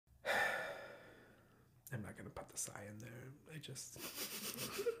I'm not going to put the sigh in there. I just...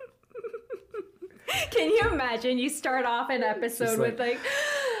 Can you imagine you start off an episode with like,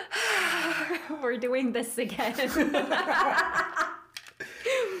 we're doing this again.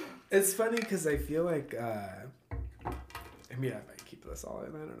 It's funny because I feel like, I mean, if I keep this all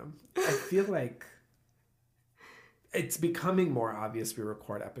in, I don't know. I feel like it's becoming more obvious we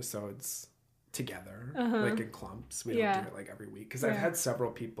record episodes together, like in clumps. We don't do it like every week. Because I've had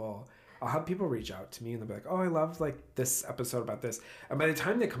several people... I'll have people reach out to me and they'll be like, oh, I loved like this episode about this. And by the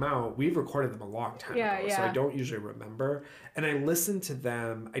time they come out, we've recorded them a long time ago. So I don't usually remember. And I listen to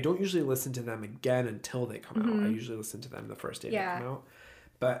them. I don't usually listen to them again until they come out. I usually listen to them the first day they come out.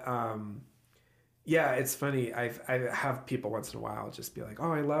 But yeah, it's funny. I have people once in a while just be like,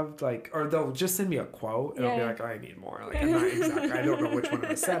 oh, I loved like, or they'll just send me a quote and I'll be like, oh, I need more. Like, I'm not exactly, I don't know which one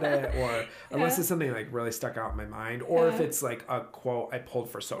of us said it, or unless it's something like really stuck out in my mind, or if it's like a quote I pulled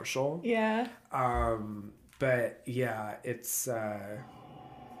for social. Yeah. But yeah, it's, I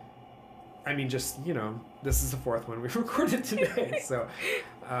mean, just, you know, this is the fourth one we've recorded today. So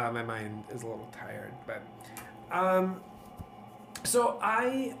my mind is a little tired, but, so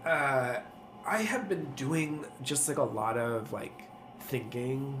I have been doing just like a lot of like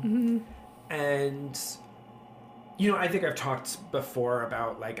thinking and, you know, I think I've talked before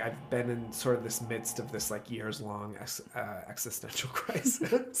about like I've been in sort of this midst of this like years long existential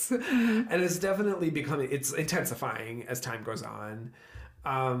crisis and it's definitely becoming, it's intensifying as time goes on.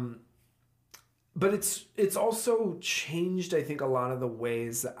 But it's also changed, I think, a lot of the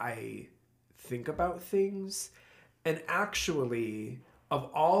ways that I think about things. And actually, of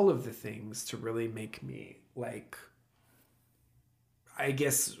all of the things to really make me, like, I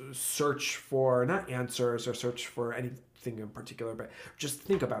guess, search for, not answers or search for anything in particular, but just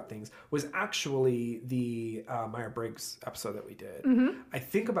think about things, was actually the Myers-Briggs episode that we did. I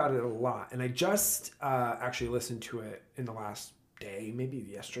think about it a lot. And I just actually listened to it in the last day, maybe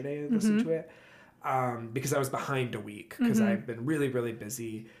yesterday I listened to it, because I was behind a week, because I've been really, really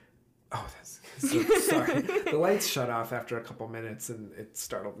busy. Oh, that's so sorry. The lights shut off after a couple minutes and it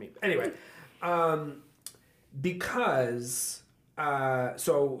startled me. Anyway, because,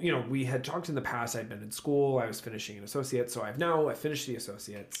 so, you know, we had talked in the past, I'd been in school, I was finishing an associate, so I finished the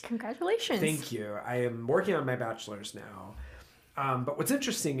associates. Congratulations. Thank you. I am working on my bachelor's now. But what's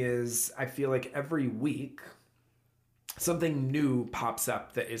interesting is I feel like every week something new pops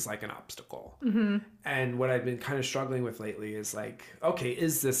up that is like an obstacle. And what I've been kind of struggling with lately is like, okay,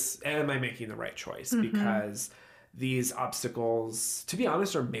 am I making the right choice? Because these obstacles, to be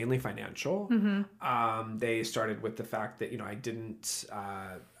honest, are mainly financial. They started with the fact that, you know, I didn't,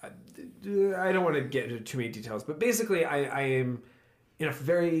 I don't want to get into too many details, but basically I am in a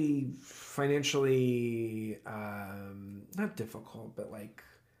very financially, not difficult, but like,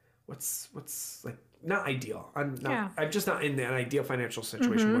 what's like, not ideal. I'm just not in an ideal financial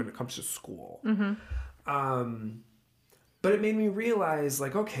situation when it comes to school. But it made me realize,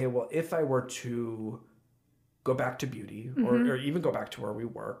 like, okay, well, if I were to go back to beauty or even go back to where we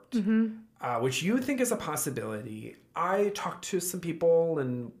worked, which you think is a possibility, I talked to some people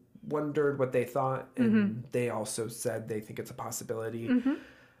and wondered what they thought, and they also said they think it's a possibility.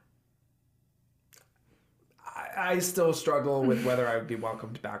 I still struggle with whether I would be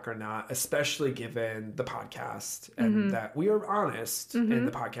welcomed back or not, especially given the podcast and that we are honest in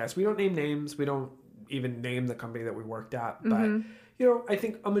the podcast. We don't name names. We don't even name the company that we worked at. But, you know, I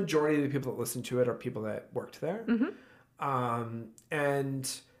think a majority of the people that listen to it are people that worked there.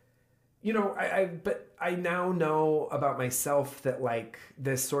 And, you know, but I now know about myself that, like,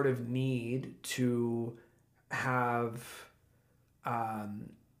 this sort of need to have...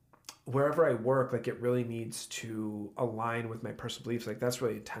 wherever I work, like, it really needs to align with my personal beliefs. Like, that's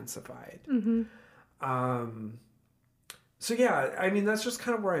really intensified. So yeah, I mean, that's just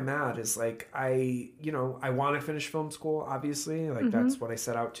kind of where I'm at, is like, I want to finish film school, obviously. Like, that's what I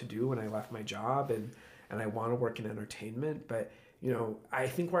set out to do when I left my job, and I want to work in entertainment. But, you know, I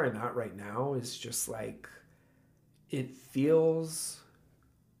think where I'm at right now is just like, it feels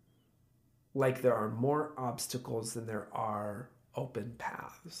like there are more obstacles than there are open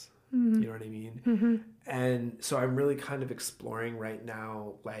paths. You know what I mean? And so I'm really kind of exploring right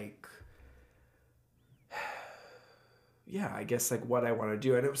now, like, yeah, I guess, like, what I want to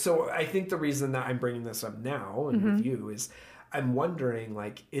do. And so I think the reason that I'm bringing this up now and with you is I'm wondering,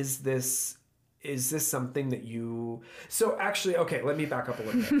 like, is this something that you... So actually, okay, let me back up a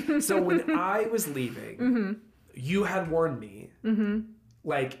little bit. So when I was leaving, you had warned me,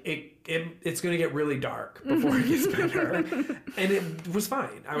 like, it's going to get really dark before it gets better. And it was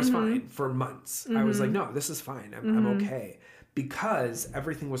fine. I was fine for months. I was like, no, this is fine. I'm okay. because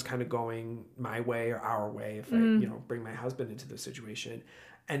everything was kind of going my way or our way if I, you know, bring my husband into the situation.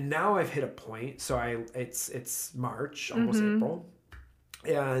 And now I've hit a point. So it's March, almost April.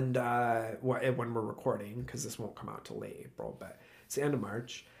 And when we're recording, because this won't come out till late April, but it's the end of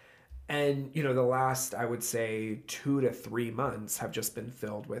March. And, you know, the last, I would say, 2 to 3 months have just been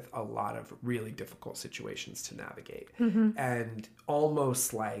filled with a lot of really difficult situations to navigate. And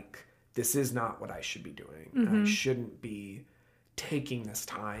almost like, this is not what I should be doing. And I shouldn't be taking this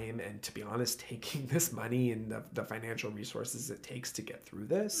time and, to be honest, taking this money and the financial resources it takes to get through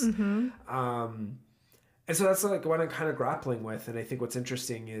this. And so that's like what I'm kind of grappling with. And I think what's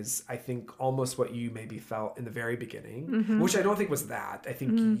interesting is I think almost what you maybe felt in the very beginning, which I don't think was that. I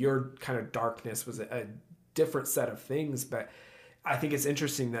think your kind of darkness was a different set of things. But I think it's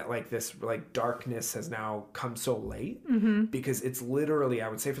interesting that like this like darkness has now come so late because it's literally, I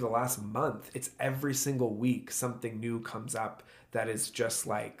would say for the last month, it's every single week something new comes up that is just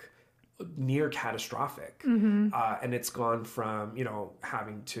like near catastrophic. And it's gone from, you know,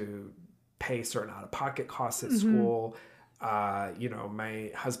 having to pay certain out-of-pocket costs at school. You know,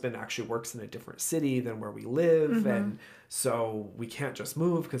 my husband actually works in a different city than where we live. And so we can't just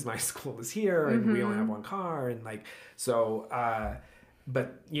move because my school is here and we only have one car. And like, so,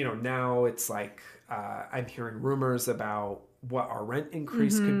 but you know, now it's like, I'm hearing rumors about what our rent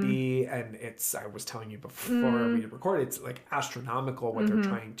increase could be. And it's, I was telling you before we recorded, it's like astronomical what they're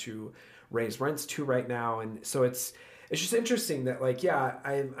trying to raise rents to right now. And so it's just interesting that like, yeah,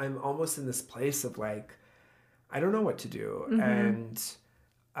 I'm almost in this place of like, I don't know what to do. And,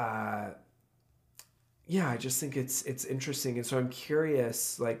 yeah, I just think it's interesting. And so I'm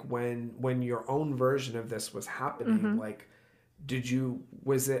curious, like when your own version of this was happening, like,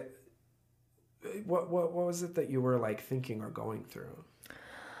 what was it that you were like thinking or going through?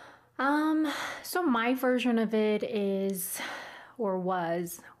 So my version of it is, or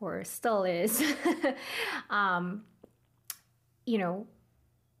was, or still is, you know,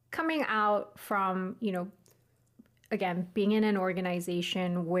 coming out from, you know, again, being in an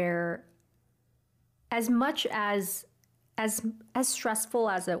organization where as much as stressful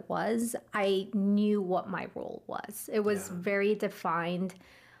as it was, I knew what my role was. It was very defined.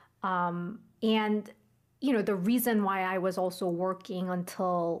 And, you know, the reason why I was also working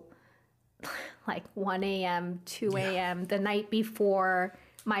until like 1 a.m., 2 a.m. the night before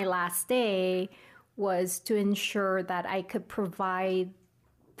my last day was to ensure that I could provide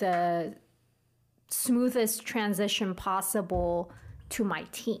the smoothest transition possible to my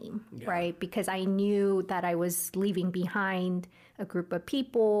team, right? Because I knew that I was leaving behind a group of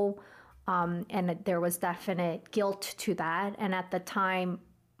people, and there was definite guilt to that. And at the time,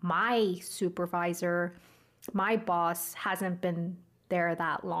 my supervisor, my boss, hasn't been there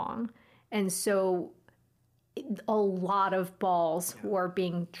that long. And so a lot of balls were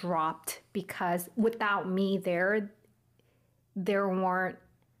being dropped because without me there weren't,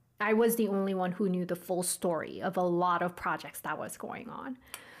 I was the only one who knew the full story of a lot of projects that was going on.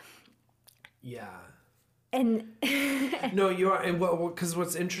 Yeah. And no, you are. And well, because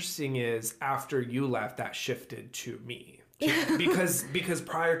what's interesting is after you left, that shifted to me. Because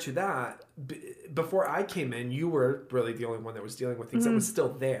prior to that, before I came in, you were really the only one that was dealing with things that was still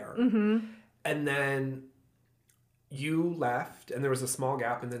there. And then you left and there was a small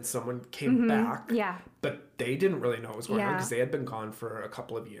gap and then someone came back. Yeah. But they didn't really know what was going on because they had been gone for a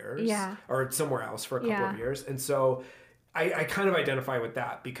couple of years. Yeah. Or somewhere else for a couple of years. And so I kind of identify with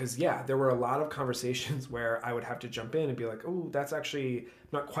that because, there were a lot of conversations where I would have to jump in and be like, oh, that's actually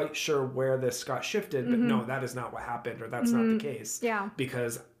not quite sure where this got shifted. But no, that is not what happened or that's not the case. Yeah.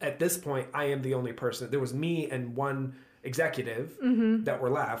 Because at this point, I am the only person. There was me and one executive that were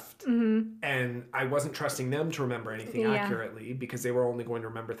left and I wasn't trusting them to remember anything accurately because they were only going to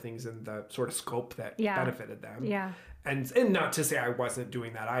remember things in the sort of scope that benefited them. Yeah. And not to say I wasn't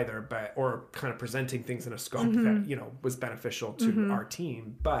doing that either, but or kind of presenting things in a scope that, you know, was beneficial to our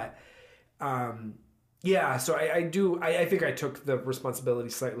team. But so I think I took the responsibility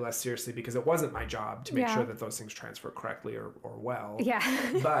slightly less seriously because it wasn't my job to make sure that those things transfer correctly or well. Yeah.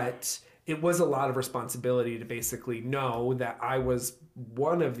 But it was a lot of responsibility to basically know that I was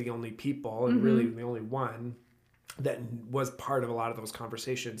one of the only people and really the only one that was part of a lot of those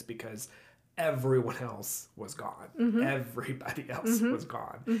conversations because everyone else was gone. Everybody else was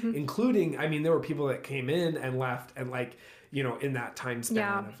gone, including, I mean, there were people that came in and left and like, you know, in that time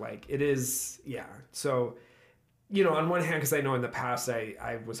span of like, it is, So, you know, on one hand, because I know in the past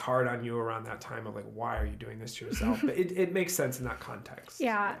I was hard on you around that time of like, why are you doing this to yourself? But it makes sense in that context.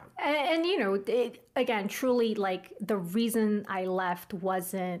 Yeah. And you know, again, truly like the reason I left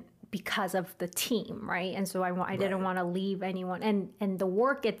wasn't because of the team, right? And so I didn't Right. want to leave anyone, and the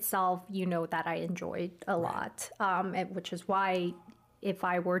work itself, that I enjoyed a lot, which is why if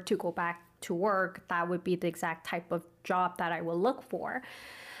I were to go back to work, that would be the exact type of job that I will look for.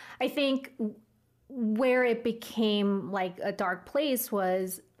 I think where it became like a dark place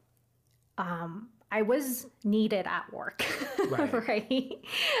was I was needed at work, Right. right?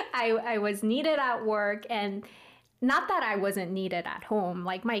 I was needed at work, and not that I wasn't needed at home.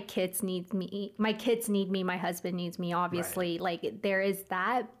 Like my kids need me, my husband needs me, obviously. Like there is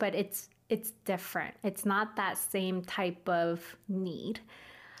that, but it's different. It's not that same type of need.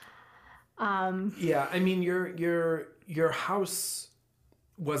 Yeah, I mean, your house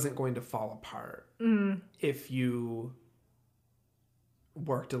wasn't going to fall apart if you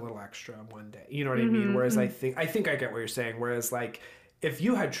worked a little extra one day. You know what I mean? Whereas I think I get what you're saying. Whereas like if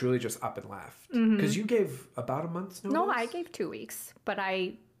you had truly just up and left, because you gave about a month's notice. No, I gave 2 weeks, but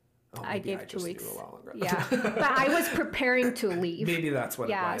I Maybe gave 2 just weeks. knew a lot longer. Yeah, but I was preparing to leave. Maybe that's what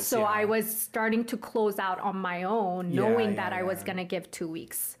it Yeah, was. so I was starting to close out on my own, knowing that I was yeah. gonna give 2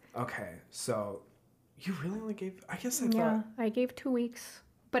 weeks. Okay, so you really only gave? I guess I Yeah, thought. I gave 2 weeks.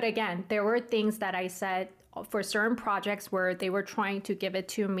 But again, there were things that I said for certain projects where they were trying to give it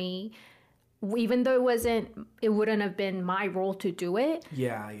to me, even though it wouldn't have been my role to do it.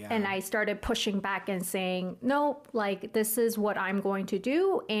 Yeah, yeah. And I started pushing back and saying, nope, like this is what I'm going to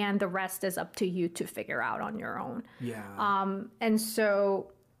do, and the rest is up to you to figure out on your own. Yeah. And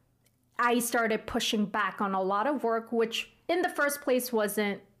so I started pushing back on a lot of work, which in the first place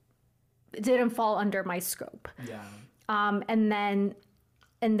didn't fall under my scope. Yeah.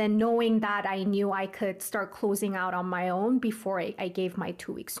 And then knowing that I knew I could start closing out on my own before I gave my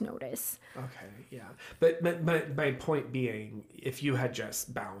 2 weeks notice. Okay, yeah. But my point being, if you had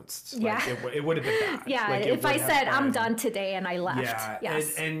just bounced, like, Yeah. it would have been bad. Yeah, Like, it if I would have said I'm been- done today and I left. Yeah,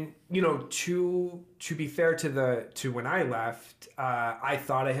 Yes. and to be fair to when I left, I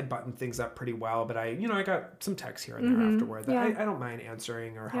thought I had buttoned things up pretty well, but I got some texts here and there afterward that Yeah. I don't mind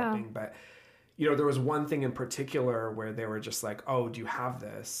answering or Yeah. helping, but there was one thing in particular where they were just like, "Oh, do you have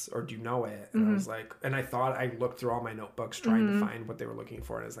this or do you know it?" And I was like, and I thought I looked through all my notebooks trying to find what they were looking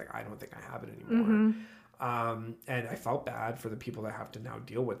for, and I was like, I don't think I have it anymore. And I felt bad for the people that have to now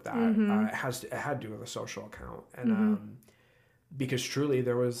deal with that. It had to do with a social account, and because truly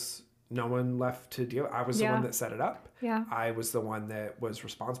there was no one left to deal. I was the Yeah. one that set it up. Yeah. I was the one that was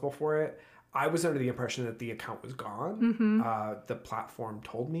responsible for it. I was under the impression that the account was gone. The platform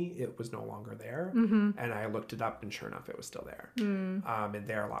told me it was no longer there, and I looked it up, and sure enough, it was still there. And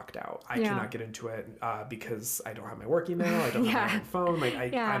they're locked out. I Yeah. cannot get into it because I don't have my work email. I don't have my own phone.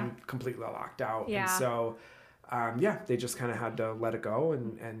 Like Yeah. I'm completely locked out. Yeah. And so, they just kind of had to let it go,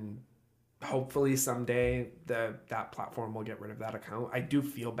 and hopefully someday that platform will get rid of that account. I do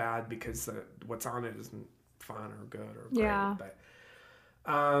feel bad because what's on it isn't fun or good or great. Yeah.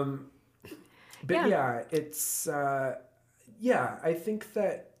 But yeah, it's I think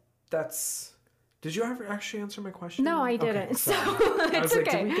that's. Did you ever actually answer my question? No, I Okay, didn't. So sorry. I was it's like,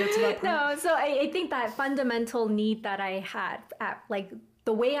 okay. did we get to that point? No, so I think that fundamental need that I had at like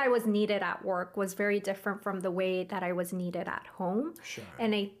the way I was needed at work was very different from the way that I was needed at home. Sure.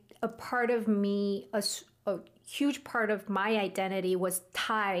 And a part of me, a huge part of my identity was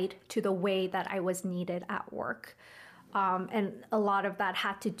tied to the way that I was needed at work. And a lot of that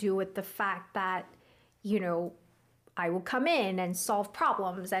had to do with the fact that, I would come in and solve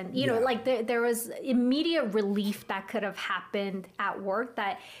problems. And, like there was immediate relief that could have happened at work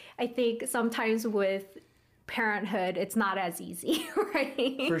that I think sometimes with parenthood, it's not as easy,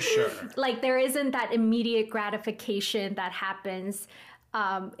 right? For sure. Like there isn't that immediate gratification that happens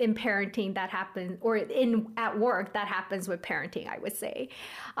in parenting that happens, or at work that happens with parenting, I would say.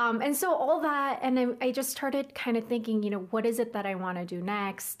 And so all that, and I just started kind of thinking, what is it that I want to do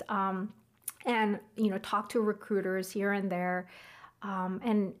next? And, talk to recruiters here and there.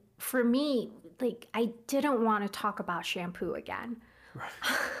 And for me, like, I didn't want to talk about shampoo again.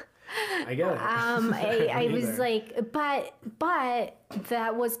 I get it. I was Neither. like, but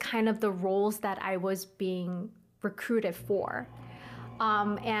that was kind of the roles that I was being recruited for.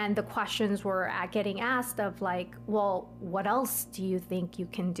 And the questions were getting asked of like, well, what else do you think you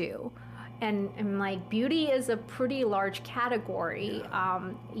can do? And like beauty is a pretty large category.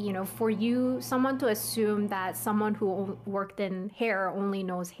 For someone to assume that someone who worked in hair only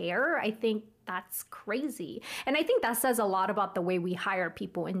knows hair, I think that's crazy. And I think that says a lot about the way we hire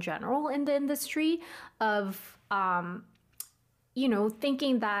people in general in the industry of,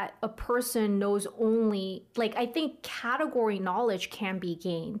 thinking that a person knows only, like, I think category knowledge can be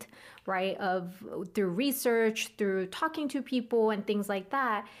gained, right? Through research, through talking to people and things like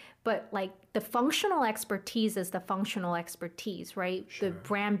that. but like the functional expertise is the functional expertise, right? Sure. The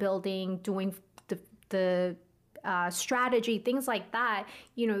brand building, doing the strategy, things like that,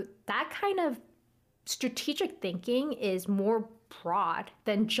 that kind of strategic thinking is more broad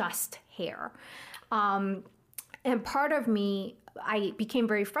than just hair. And part of me, I became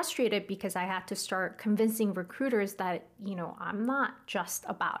very frustrated because I had to start convincing recruiters that, I'm not just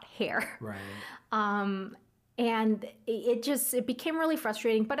about hair. Right. And it became really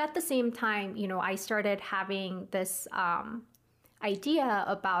frustrating. But at the same time, I started having this idea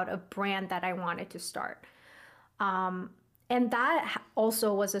about a brand that I wanted to start. And that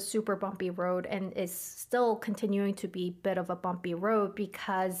also was a super bumpy road and is still continuing to be a bit of a bumpy road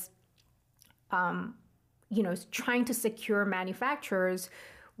because, trying to secure manufacturers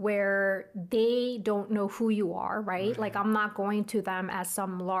where they don't know who you are, right? Like I'm not going to them as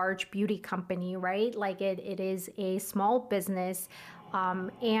some large beauty company, right? Like it is a small business.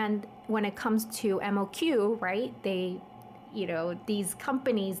 And when it comes to MOQ, right, these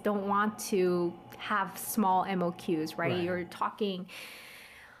companies don't want to have small MOQs, right? You're talking,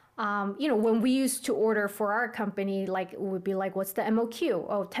 when we used to order for our company, like it would be like, what's the MOQ?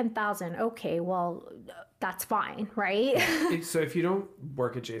 Oh, 10,000. Okay, well, that's fine, right? So if you don't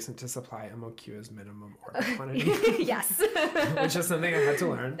work adjacent to supply, MOQ is minimum order quantity. Yes. Which is something I had to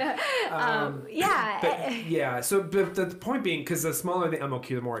learn. But the point being, because the smaller the MOQ,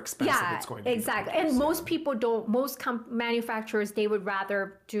 the more expensive it's going to be. Exactly. And most people don't, manufacturers, they would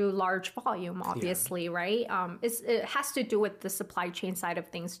rather do large volume, obviously, right? It has to do with the supply chain side of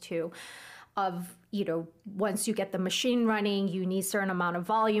things too. Of, once you get the machine running, you need a certain amount of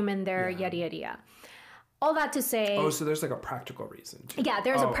volume in there, yada, yada, yada. All that to say... Oh, so there's like a practical reason too. Yeah,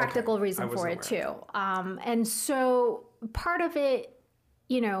 there's a practical reason for it too. And so part of it,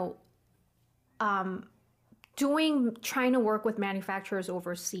 trying to work with manufacturers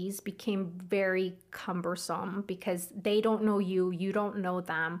overseas became very cumbersome because they don't know you, you don't know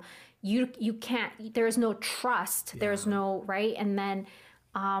them. You can't, there's no trust, there's no, right? And then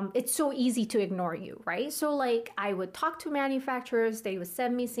it's so easy to ignore you, right? So like I would talk to manufacturers, they would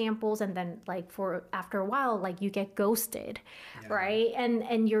send me samples, and then like after a while, like you get ghosted, right?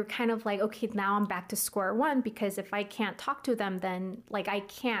 And you're kind of like, okay, now I'm back to square one because if I can't talk to them, then like I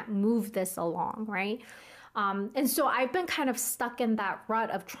can't move this along, right? And so I've been kind of stuck in that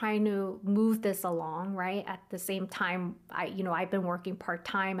rut of trying to move this along, right? At the same time, I've been working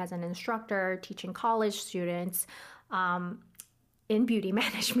part-time as an instructor, teaching college students, in beauty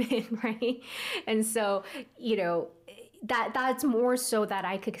management, right? And so, that's more so that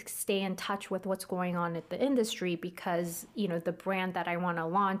I could stay in touch with what's going on at the industry because, the brand that I want to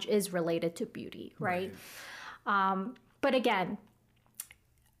launch is related to beauty, right? But again,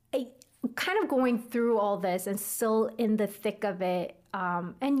 kind of going through all this and still in the thick of it,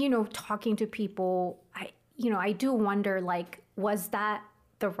 and, talking to people, I do wonder, like, was that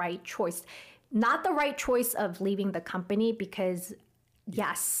the right choice? Not the right choice of leaving the company because,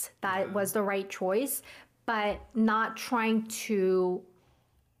 yes, that was the right choice, but not trying to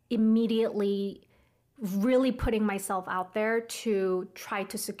immediately really putting myself out there to try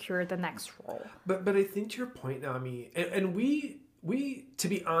to secure the next role. But I think to your point, Nami, and we, to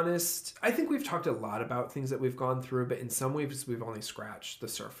be honest, I think we've talked a lot about things that we've gone through, but in some ways we've only scratched the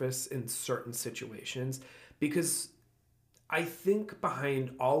surface in certain situations because I think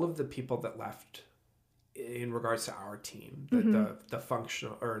behind all of the people that left in regards to our team, the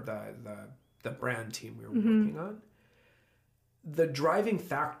functional or the brand team we were working on, the driving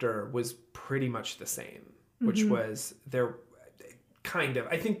factor was pretty much the same, which was their kind of,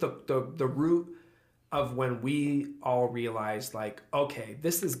 I think the root of when we all realized like, okay,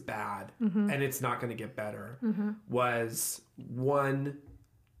 this is bad and it's not going to get better was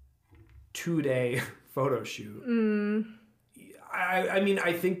 1-2-day photo shoot. I mean,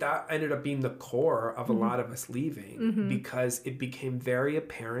 I think that ended up being the core of a lot of us leaving because it became very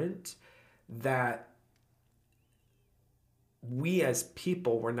apparent that we as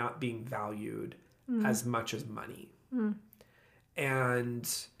people were not being valued as much as money. And,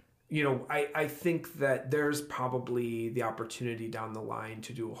 I think that there's probably the opportunity down the line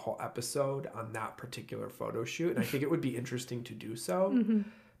to do a whole episode on that particular photo shoot. And I think it would be interesting to do so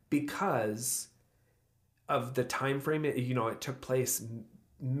because of the time frame. It took place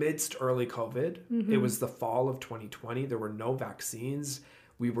midst early COVID. It was the fall of 2020. There were no vaccines.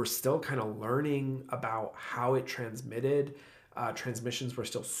 We were still kind of learning about how it transmitted. Transmissions were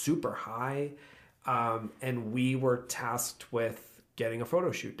still super high. And we were tasked with getting a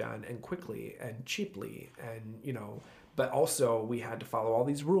photo shoot done and quickly and cheaply. And, but also we had to follow all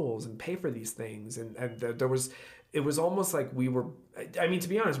these rules and pay for these things. And there was it was almost like we were, I mean, to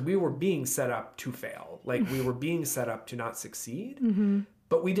be honest, we were being set up to fail. Like we were being set up to not succeed,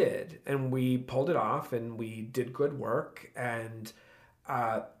 but we did, and we pulled it off, and we did good work. And,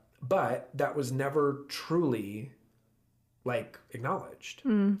 but that was never truly like acknowledged.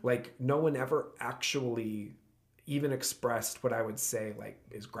 Like no one ever actually even expressed what I would say like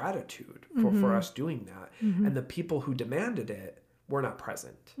is gratitude for us doing that. And the people who demanded it were not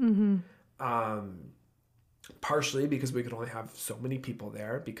present. Partially because we could only have so many people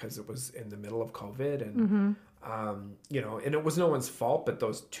there because it was in the middle of COVID, and you know, and it was no one's fault, but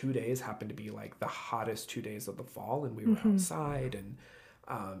those 2 days happened to be like the hottest 2 days of the fall, and we were outside, and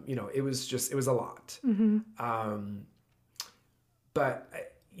you know, it was a lot.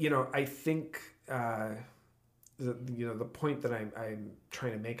 But you know, I think the point that I'm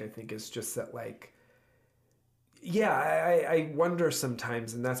trying to make, I think, is just that like, yeah, I wonder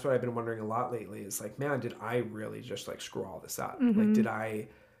sometimes, and that's what I've been wondering a lot lately, is like, man, did I really just like screw all this up? Like, did I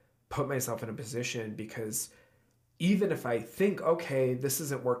put myself in a position, because even if I think, okay, this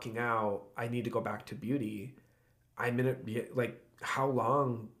isn't working out, I need to go back to beauty, I'm in it, like, how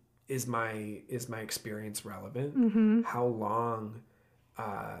long is my experience relevant? How long,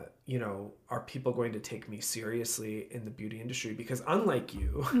 you know, are people going to take me seriously in the beauty industry? Because unlike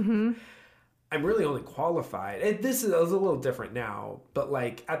you, I'm really only qualified. And this is a little different now, but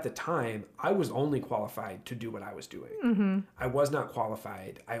like at the time, I was only qualified to do what I was doing. I was not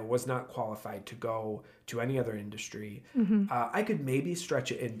qualified. I was not qualified to go to any other industry. I could maybe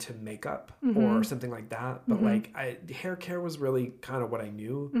stretch it into makeup or something like that, but like hair care was really kind of what I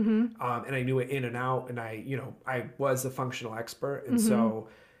knew, and I knew it in and out. And I was a functional expert, and so,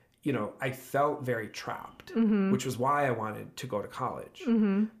 you know, I felt very trapped, which was why I wanted to go to college.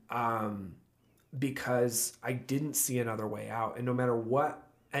 Because I didn't see another way out. And no matter what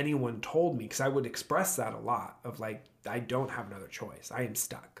anyone told me, because I would express that a lot of like, I don't have another choice. I am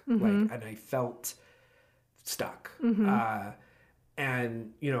stuck. Like, and I felt stuck.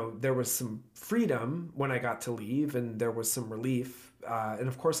 And, you know, there was some freedom when I got to leave, and there was some relief. And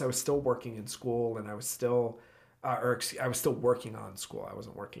of course I was still working in school, and I was still, I was still working on school. I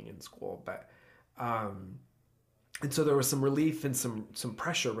wasn't working in school, but, and so there was some relief and some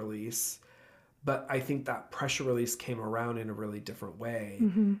pressure release. But I think that pressure release came around in a really different way,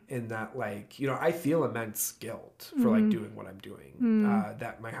 in that, like, you know, I feel immense guilt for like doing what I'm doing.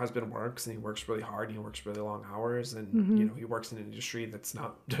 That my husband works, and he works really hard, and he works really long hours, and you know, he works in an industry that's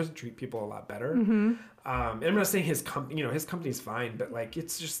doesn't treat people a lot better. And I'm not saying his company, you know, his company's fine, but like,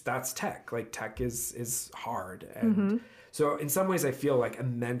 it's just, that's tech. Like, tech is hard, and so in some ways I feel like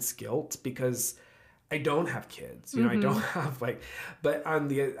immense guilt because I don't have kids, you know, I don't have like, but on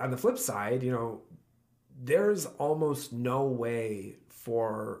the flip side, you know, there's almost no way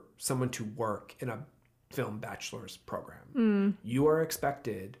for someone to work in a film bachelor's program. You are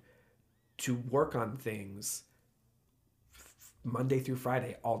expected to work on things Monday through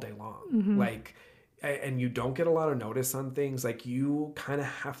Friday all day long. Like, and you don't get a lot of notice on things. Like, you kind of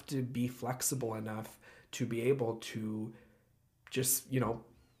have to be flexible enough to be able to just, you know,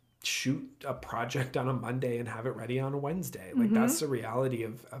 shoot a project on a Monday and have it ready on a Wednesday. Like, that's the reality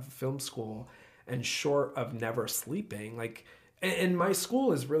of film school. And short of never sleeping, like, and my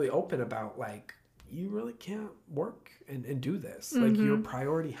school is really open about like, you really can't work and do this. Like, your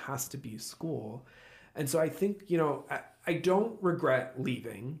priority has to be school. And so I think, you know, I don't regret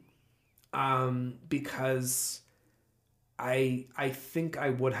leaving, because I think I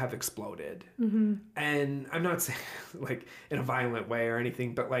would have exploded. And I'm not saying like in a violent way or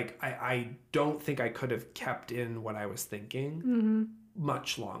anything, but like, I don't think I could have kept in what I was thinking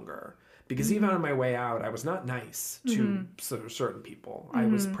much longer, because even on my way out, I was not nice to certain people. I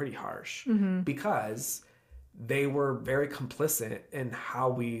was pretty harsh because they were very complicit in how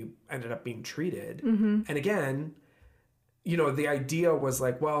we ended up being treated. And again, you know, the idea was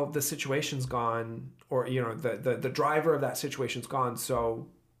like, well, the situation's gone, or, you know, the driver of that situation's gone, so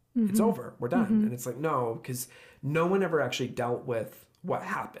it's over, we're done. And it's like, no, because no one ever actually dealt with what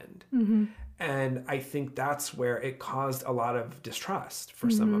happened. And I think that's where it caused a lot of distrust for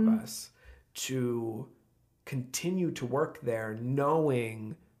some of us to continue to work there,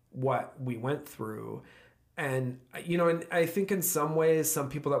 knowing what we went through. And, you know, and I think in some ways, some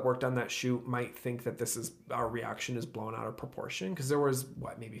people that worked on that shoot might think that our reaction is blown out of proportion, because there was,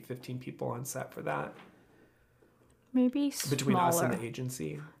 maybe 15 people on set for that? Maybe smaller. Between us and the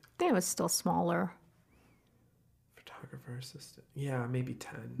agency? I think it was still smaller. photographer assistant. Yeah, maybe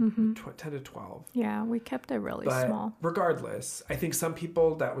 10, 10 to 12. Yeah, we kept it really But small. regardless, I think some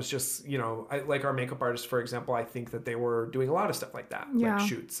people that was just, like our makeup artist, for example, I think that they were doing a lot of stuff like that, Yeah. like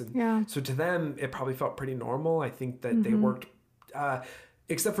shoots. And Yeah. so to them, it probably felt pretty normal. I think that they worked,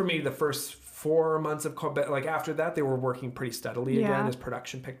 except for maybe the first 4 months of COVID, like after that, they were working pretty steadily again as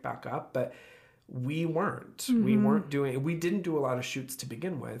production picked back up. But we weren't. We didn't do a lot of shoots to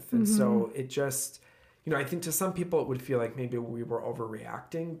begin with. And so it just, I think to some people it would feel like maybe we were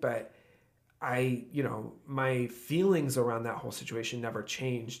overreacting, but my feelings around that whole situation never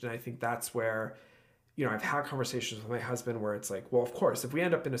changed. And I think that's where, I've had conversations with my husband where it's like, well, of course, if we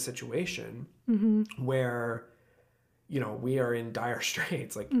end up in a situation where, we are in dire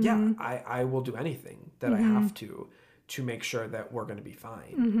straits, like, yeah, I will do anything that I have to make sure that we're going to be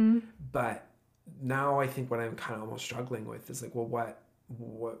fine. But now I think what I'm kind of almost struggling with is like, well,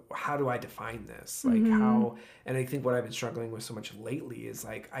 how do I define this? Like how, and I think what I've been struggling with so much lately is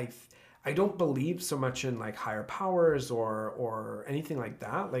like, I don't believe so much in like higher powers or anything like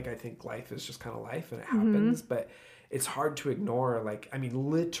that. Like, I think life is just kind of life and it happens, but it's hard to ignore. Like, I mean,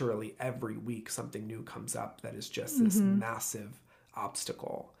 literally every week something new comes up that is just this massive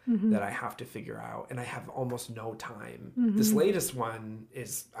obstacle that I have to figure out, and I have almost no time. This latest one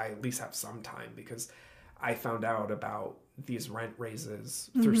is I at least have some time because I found out about these rent raises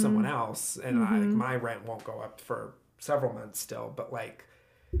through someone else, and my rent won't go up for several months still, but like,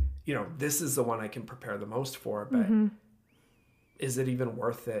 this is the one I can prepare the most for, but is it even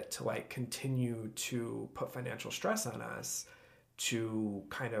worth it to like continue to put financial stress on us to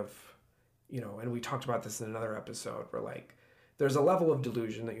kind of, and we talked about this in another episode where like, there's a level of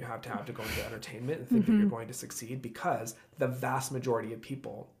delusion that you have to go into entertainment and think that you're going to succeed, because the vast majority of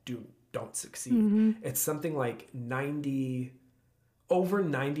people don't succeed. It's something like over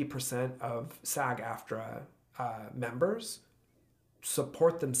 90% of SAG-AFTRA members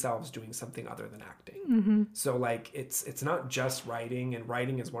support themselves doing something other than acting. So like it's not just writing, and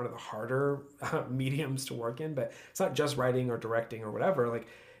writing is one of the harder mediums to work in, but it's not just writing or directing or whatever. Like,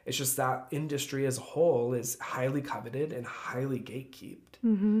 it's just that industry as a whole is highly coveted and highly gatekept.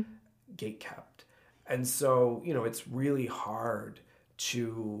 And so, it's really hard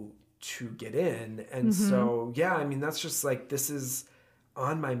to get in. And so, yeah, I mean, that's just like, this is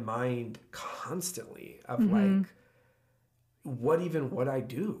on my mind constantly of like, what even would I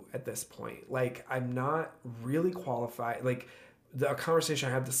do at this point? Like, I'm not really qualified. Like, the conversation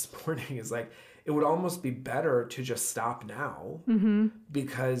I had this morning is like, it would almost be better to just stop now,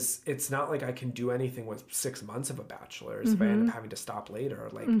 because it's not like I can do anything with 6 months of a bachelor's if I end up having to stop later.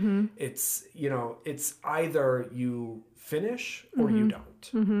 Like, it's, it's either you finish or you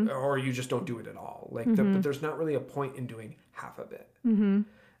don't, or you just don't do it at all. Like, but there's not really a point in doing half of it.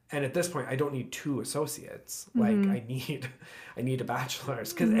 And at this point, I don't need 2 associates. Like, I need a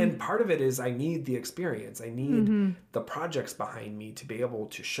bachelor's. And part of it is I need the experience. I need the projects behind me to be able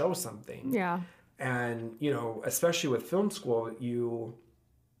to show something. Yeah. And, especially with film school, you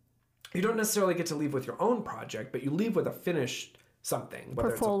don't necessarily get to leave with your own project, but you leave with a finished something, whether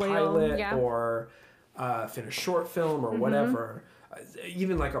portfolio, it's a pilot or a finished short film or whatever.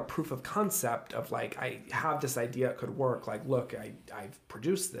 Even like a proof of concept of like, I have this idea, it could work. Like, look, I've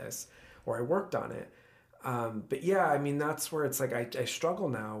produced this, or I worked on it. But yeah, I mean, that's where it's like, I struggle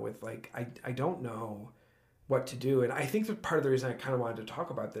now with like, I don't know what to do. And I think that part of the reason I kind of wanted to talk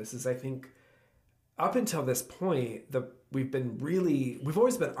about this is I think up until this point, we've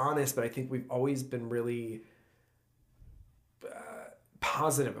always been honest, but I think we've always been really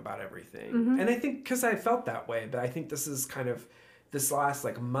positive about everything. And I think because I felt that way, but I think this is kind of, this last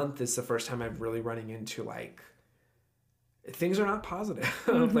like month is the first time I'm really running into like, things are not positive.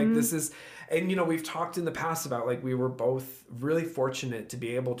 Like, this is, and we've talked in the past about like, we were both really fortunate to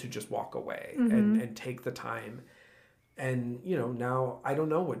be able to just walk away and take the time. And, now I don't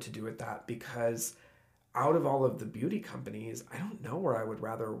know what to do with that, because out of all of the beauty companies, I don't know where I would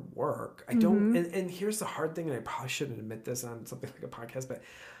rather work. I don't, and here's the hard thing, and I probably shouldn't admit this on something like a podcast, but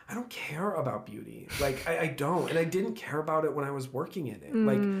I don't care about beauty. Like, I don't. And I didn't care about it when I was working in it.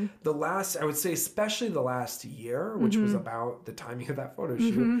 Like, I would say, especially the last year, which was about the timing of that photo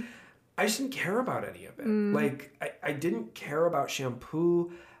shoot, I just didn't care about any of it. Like, I didn't care about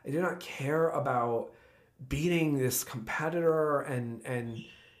shampoo. I did not care about beating this competitor. And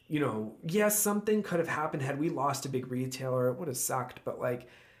yes, something could have happened had we lost a big retailer. It would have sucked. But like,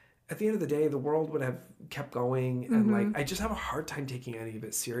 at the end of the day, the world would have kept going. And like, I just have a hard time taking any of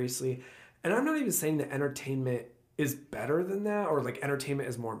it seriously. And I'm not even saying that entertainment is better than that, or like entertainment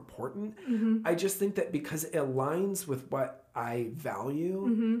is more important. I just think that because it aligns with what I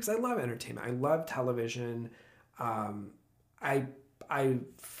value, because I love entertainment. I love television. I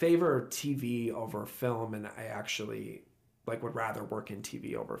favor TV over film, and I actually like would rather work in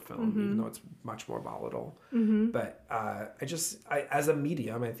TV over film, even though it's much more volatile. But I as a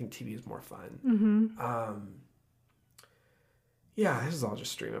medium, I think TV is more fun. Yeah, this is all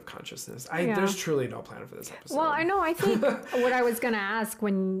just stream of consciousness. There's truly no plan for this episode. Well, I know. I think what I was going to ask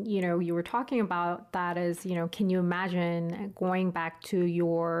when, you were talking about that is, can you imagine going back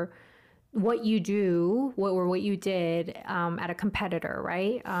to what you do, what you did at a competitor,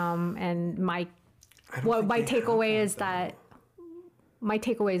 right? And my takeaway is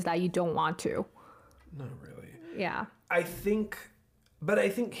that you don't want to. Not really. Yeah. I think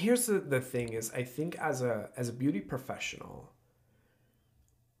here's the thing is, I think as a beauty professional,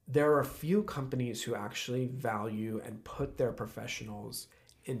 there are a few companies who actually value and put their professionals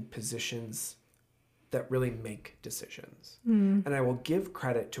in positions that really make decisions. And I will give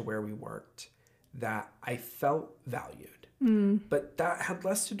credit to where we worked that I felt valued. But that had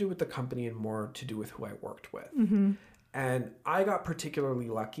less to do with the company and more to do with who I worked with. And I got particularly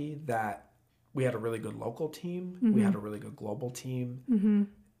lucky that we had a really good local team. We had a really good global team.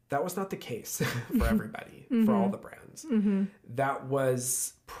 That was not the case for everybody, for all the brands. That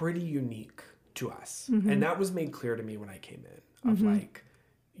was pretty unique to us. And that was made clear to me when I came in, of like,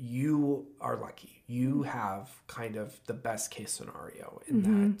 you are lucky. You have kind of the best case scenario in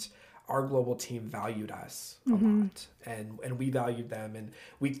that our global team valued us a lot, and we valued them. And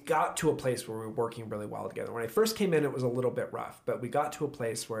we got to a place where we were working really well together. When I first came in, it was a little bit rough, but we got to a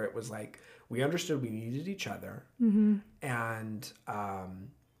place where it was like, we understood we needed each other. And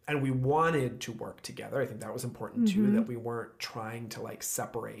we wanted to work together. I think that was important too, that we weren't trying to like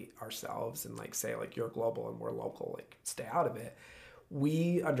separate ourselves and like say like, you're global and we're local, like stay out of it.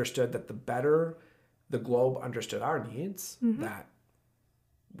 We understood that the better the globe understood our needs, that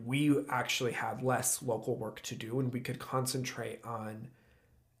we actually had less local work to do and we could concentrate on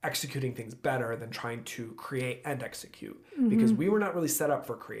executing things better than trying to create and execute, because we were not really set up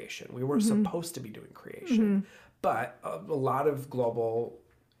for creation. We weren't supposed to be doing creation, but a lot of global,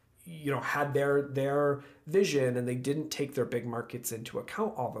 had their vision, and they didn't take their big markets into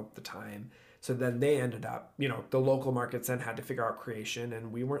account all of the time. So then they ended up, the local markets then had to figure out creation,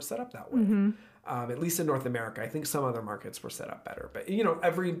 and we weren't set up that way. At least in North America. I think some other markets were set up better, but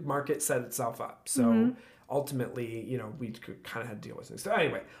every market set itself up. So ultimately, we kind of had to deal with things. So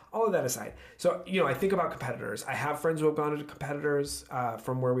anyway, all of that aside. So, I think about competitors. I have friends who have gone to competitors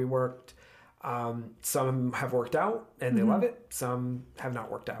from where we worked. Some have worked out and they love it. Some have not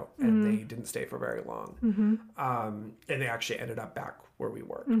worked out and they didn't stay for very long. And they actually ended up back where we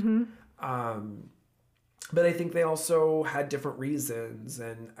worked. But I think they also had different reasons,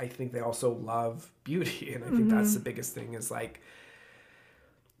 and I think they also love beauty. And I think that's the biggest thing is like,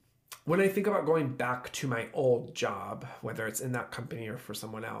 when I think about going back to my old job, whether it's in that company or for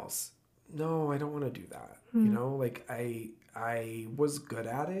someone else, no, I don't want to do that. Like I was good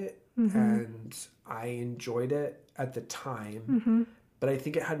at it and I enjoyed it at the time, but I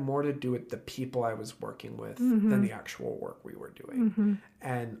think it had more to do with the people I was working with than the actual work we were doing.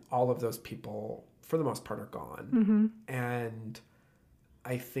 And all of those people, for the most part, are gone. And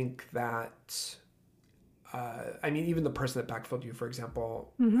I think that, even the person that backfilled you, for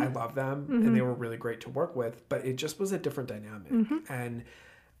example, I love them and they were really great to work with, but it just was a different dynamic. And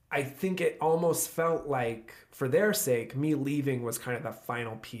I think it almost felt like, for their sake, me leaving was kind of the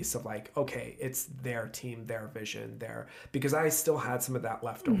final piece of like, okay, it's their team, their vision, because I still had some of that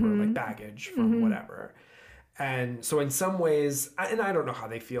leftover, like baggage from whatever. And so in some ways, and I don't know how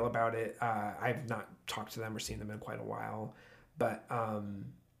they feel about it. I've not talked to them or seen them in quite a while, but,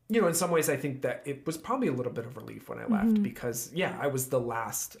 in some ways I think that it was probably a little bit of relief when I left, because I was the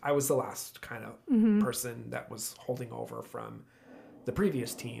last kind of person that was holding over from the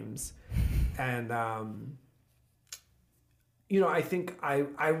previous teams. And, I think I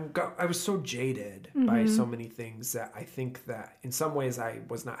was so jaded by so many things that I think that in some ways I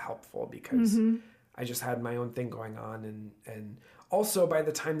was not helpful, because I just had my own thing going on. And also by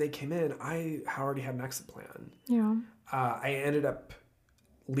the time they came in, I already had an exit plan. I ended up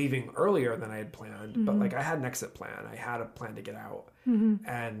leaving earlier than I had planned, but like I had an exit plan. I had a plan to get out.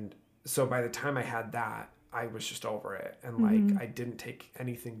 And so by the time I had that, I was just over it. And like, I didn't take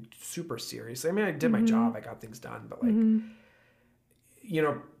anything super seriously. I mean, I did my job, I got things done, but like,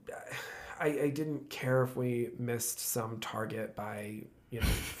 I didn't care if we missed some target by,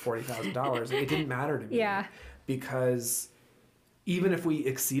 $40,000. It didn't matter to me. Because even if we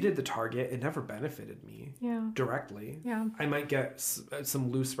exceeded the target, it never benefited me directly. I might get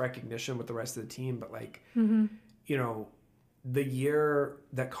some loose recognition with the rest of the team, but like, the year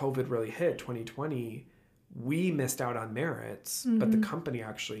that COVID really hit, 2020, we missed out on merits, but the company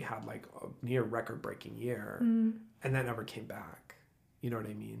actually had like a near record-breaking year, and that never came back. You know what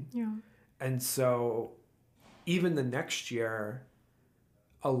I mean? Yeah. And so even the next year,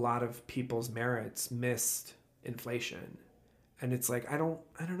 a lot of people's merits missed inflation. And it's like, I don't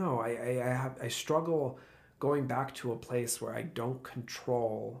know. I struggle going back to a place where I don't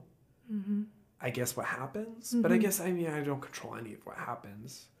control, I guess, what happens. But I guess, I mean, I don't control any of what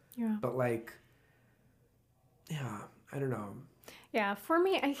happens. Yeah. But like, yeah, I don't know. Yeah, for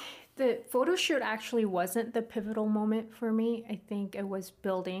me, the photo shoot actually wasn't the pivotal moment for me. I think it was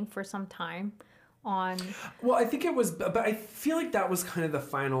building for some time on... Well, I think it was, but I feel like that was kind of the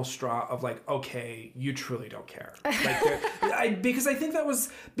final straw of like, okay, you truly don't care. Like, because I think that was,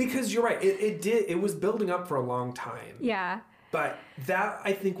 because you're right, it was building up for a long time. Yeah. But that,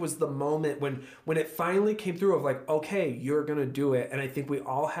 I think, was the moment when it finally came through of like, okay, you're going to do it. And I think we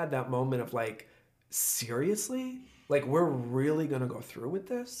all had that moment of like, seriously? Like, we're really going to go through with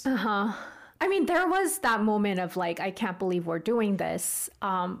this? Uh-huh. I mean, there was that moment of like, I can't believe we're doing this.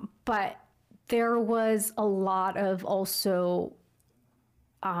 But there was a lot of also,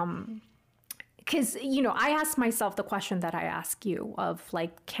 because, you know, I asked myself the question that I ask you of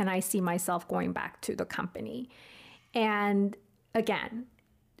like, can I see myself going back to the company? And again,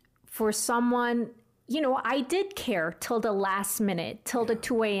 for someone, you know, I did care till the last minute, till the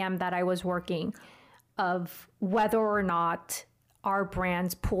 2 a.m. that I was working, of whether or not our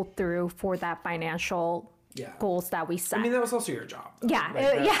brands pulled through for that financial goals that we set. I mean, that was also your job, though. Yeah.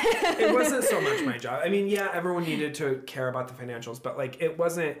 Like, it wasn't so much my job. I mean, yeah, everyone needed to care about the financials, but like, it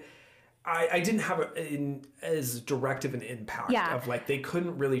wasn't... I didn't have as direct of an impact of like, they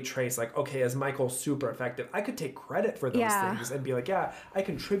couldn't really trace like, okay, is Michael super effective? I could take credit for those things and be like, yeah, I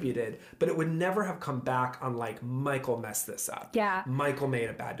contributed, but it would never have come back on like, Michael messed this up. Yeah. Michael made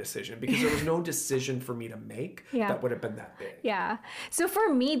a bad decision, because there was no decision for me to make that would have been that big. Yeah. So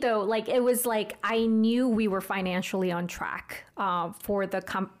for me though, like, it was like, I knew we were financially on track for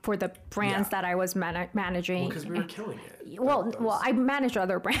the brands that I was managing. Because we were killing it. Well, I manage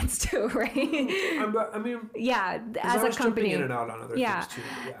other brands too, right? I mean, as I a was company, jumping in and out on other things too.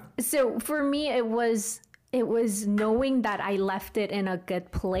 Yeah. So for me, it was knowing that I left it in a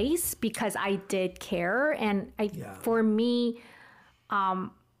good place because I did care, and for me,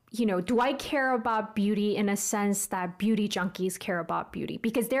 you know, do I care about beauty in a sense that beauty junkies care about beauty?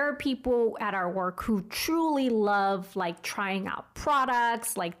 Because there are people at our work who truly love like trying out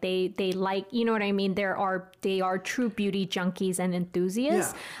products, like they like, you know what I mean? They are true beauty junkies and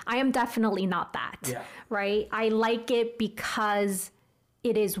enthusiasts. I am definitely not that, right? I like it because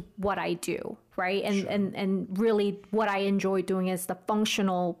it is what I do, right? And really what I enjoy doing is the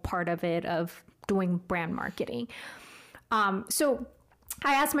functional part of it, of doing brand marketing. So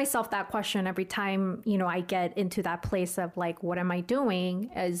I ask myself that question every time, you know, I get into that place of like, what am I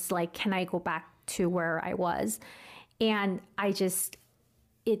doing? Is like, can I go back to where I was? And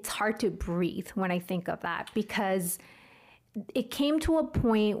it's hard to breathe when I think of that, because it came to a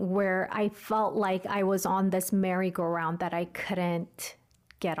point where I felt like I was on this merry-go-round that I couldn't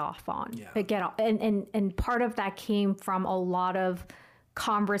get off on. And part of that came from a lot of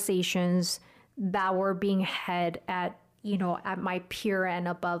conversations that were being had at, you know, at my peer and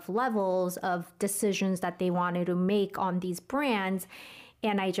above levels of decisions that they wanted to make on these brands.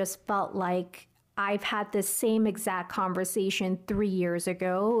 And I just felt like I've had the same exact conversation 3 years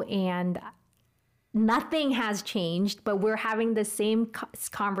ago and nothing has changed, but we're having the same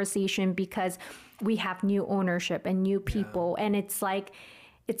conversation because we have new ownership and new people. And it's like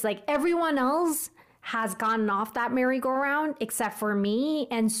everyone else has gotten off that merry-go-round except for me.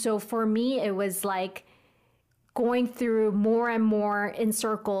 And so for me, it was like going through more and more in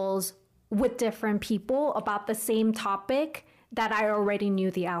circles with different people about the same topic that I already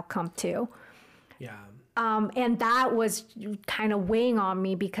knew the outcome to. Yeah. And that was kind of weighing on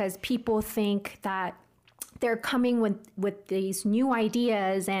me, because people think that they're coming with these new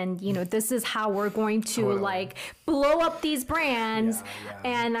ideas and, you know, this is how we're going to like blow up these brands.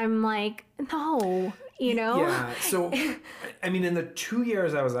 And I'm like, no, you know? Yeah. So, I mean, in the 2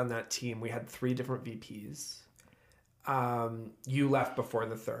 years I was on that team, we had 3 different VPs. You left before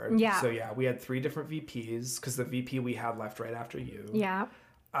the third. Yeah. So we had 3 different VPs, because the VP we had left right after you. Yeah.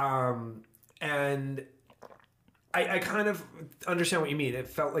 And I kind of understand what you mean. It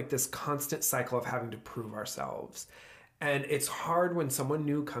felt like this constant cycle of having to prove ourselves. And it's hard when someone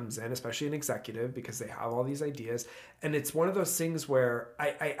new comes in, especially an executive, because they have all these ideas. And it's one of those things where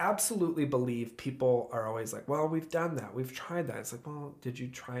I absolutely believe people are always like, well, we've done that. We've tried that. It's like, well, did you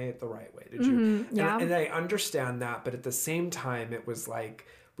try it the right way? Did you? And I understand that. But at the same time, it was like,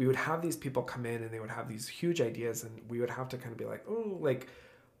 we would have these people come in and they would have these huge ideas, and we would have to kind of be like, oh, like,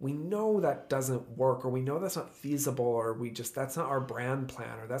 we know that doesn't work, or we know that's not feasible, or that's not our brand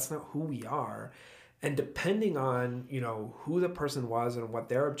plan, or that's not who we are. And depending on, you know, who the person was and what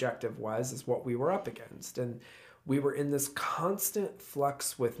their objective was is what we were up against. And we were in this constant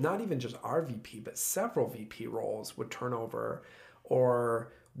flux with not even just our VP, but several VP roles would turn over,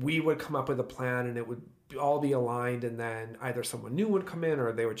 or we would come up with a plan and it would all be aligned, and then either someone new would come in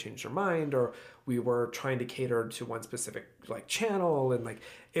or they would change their mind, or we were trying to cater to one specific like channel, and like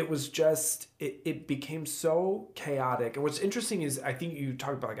it was just it became so chaotic. And what's interesting is I think you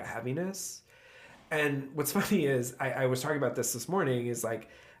talked about like a heaviness, and what's funny is I was talking about this morning is like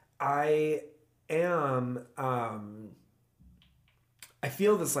I am I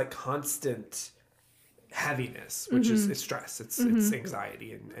feel this like constant heaviness, which is stress, it's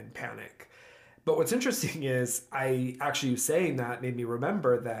anxiety and panic. But what's interesting is I actually saying that made me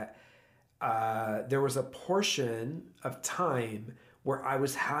remember that there was a portion of time where I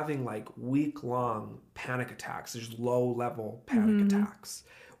was having like week-long panic attacks, just low-level panic attacks,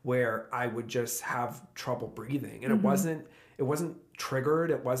 where I would just have trouble breathing. And it wasn't triggered.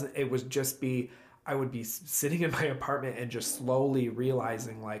 It was just I would be sitting in my apartment and just slowly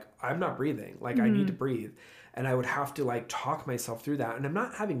realizing like, I'm not breathing. Like I need to breathe. And I would have to like talk myself through that. And I'm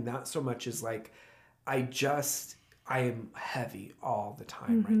not having that so much as like, I am heavy all the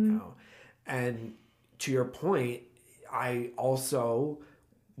time right now. And to your point, I also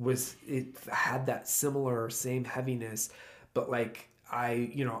had that same heaviness, but like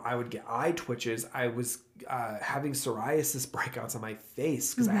I would get eye twitches. I was having psoriasis breakouts on my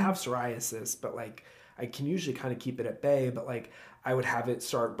face because I have psoriasis, but like I can usually kind of keep it at bay, but like I would have it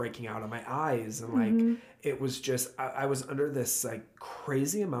start breaking out on my eyes, and like it was just I was under this like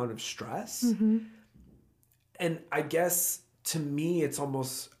crazy amount of stress. And I guess to me it's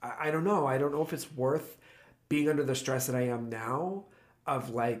almost I don't know if it's worth being under the stress that I am now of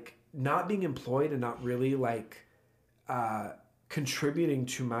like not being employed and not really like contributing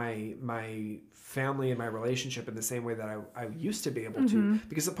to my family and my relationship in the same way that I used to be able to,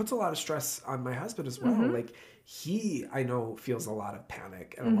 because it puts a lot of stress on my husband as well. Like I know feels a lot of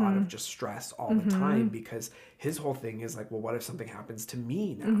panic and a lot of just stress all the time, because his whole thing is like, well, what if something happens to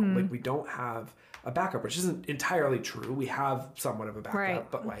me now? Like we don't have a backup, which isn't entirely true. We have somewhat of a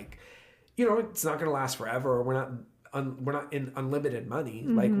backup, but like, you know, it's not going to last forever. We're not in unlimited money.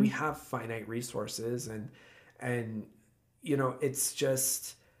 Like we have finite resources, and you know, it's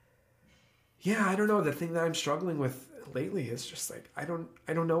just, yeah, I don't know. The thing that I'm struggling with lately is just like, I don't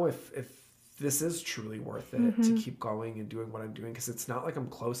know if this is truly worth it to keep going and doing what I'm doing. Cause it's not like I'm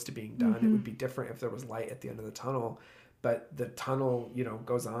close to being done. It would be different if there was light at the end of the tunnel, but the tunnel, you know,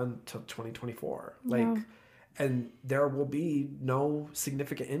 goes on till 2024. Like, and there will be no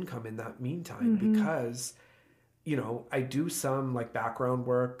significant income in that meantime because, you know, I do some like background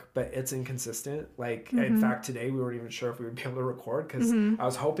work, but it's inconsistent. Like, in fact, today we weren't even sure if we would be able to record because I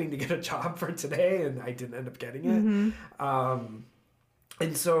was hoping to get a job for today and I didn't end up getting it.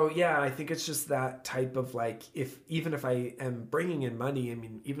 And so, yeah, I think it's just that type of like, even if I am bringing in money, I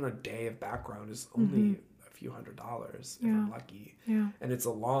mean, even a day of background is only a few $100s if I'm lucky. Yeah. And it's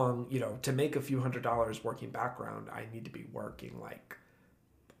a long, you know, to make a few $100s working background, I need to be working like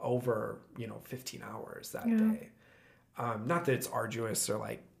over, you know, 15 hours that day. Not that it's arduous or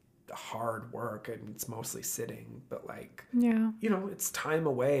like hard work, and it's mostly sitting, but like, you know, it's time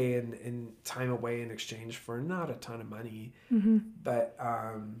away and time away in exchange for not a ton of money. But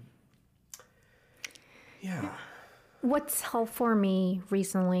what's helped for me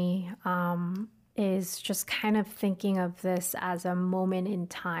recently is just kind of thinking of this as a moment in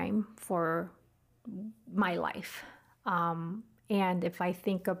time for my life. And if I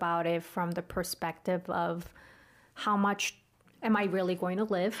think about it from the perspective of how much am I really going to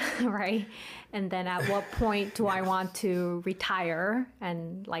live, right? And then at what point do I want to retire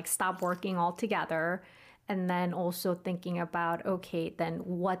and like stop working altogether? And then also thinking about, okay, then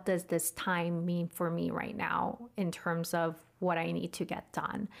what does this time mean for me right now in terms of what I need to get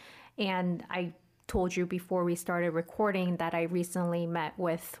done? And I told you before we started recording that I recently met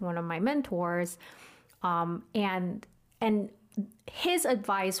with one of my mentors, and his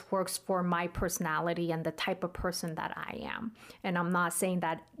advice works for my personality and the type of person that I am. And I'm not saying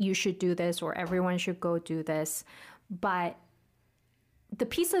that you should do this or everyone should go do this, but the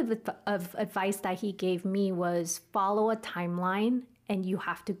piece of advice that he gave me was follow a timeline, and you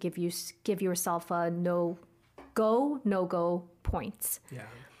have to give yourself a no-go points. Yeah.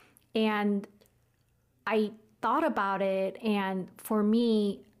 And I thought about it, and for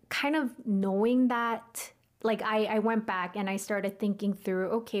me, kind of knowing that like I went back and I started thinking through,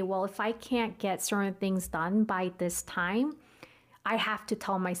 okay, well, if I can't get certain things done by this time, I have to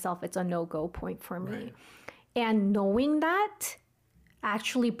tell myself it's a no-go point for me. Right. And knowing that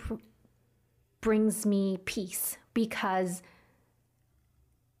actually brings me peace, because,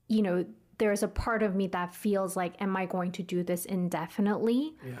 you know, there's a part of me that feels like, am I going to do this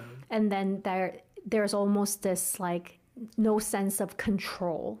indefinitely? Yeah. And then there's almost this like no sense of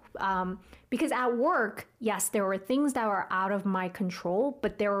control. Because at work, yes, there were things that were out of my control,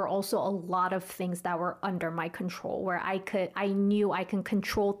 but there were also a lot of things that were under my control, where I knew I can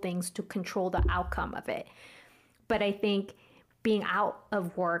control things to control the outcome of it. But I think being out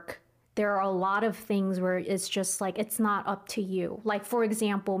of work, there are a lot of things where it's just like, it's not up to you. Like, for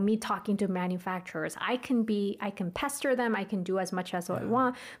example, me talking to manufacturers, I can pester them, I can do as much as I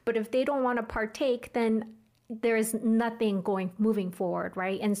want, but if they don't want to partake, then there's nothing moving forward,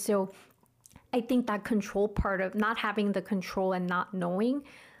 right? And so I think that control part of not having the control and not knowing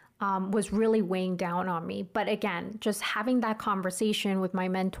was really weighing down on me. But again, just having that conversation with my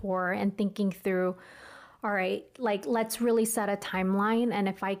mentor and thinking through, all right, like, let's really set a timeline. And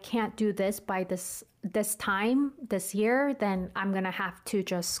if I can't do this by this time, this year, then I'm going to have to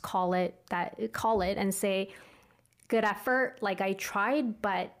just call it and say, good effort. Like, I tried,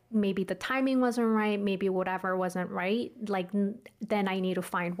 but maybe the timing wasn't right. Maybe whatever wasn't right. Like, then I need to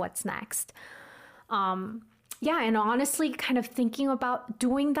find what's next. Yeah. And honestly, kind of thinking about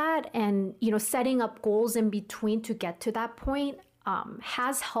doing that and, you know, setting up goals in between to get to that point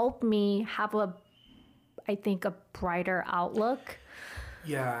has helped me have I think a brighter outlook.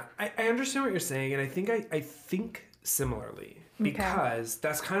 Yeah, I understand what you're saying, and I think similarly, because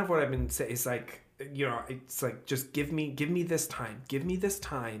that's kind of what I've been saying. It's like, you know, it's like, just give me this time,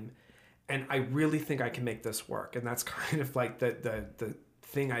 and I really think I can make this work. And that's kind of like the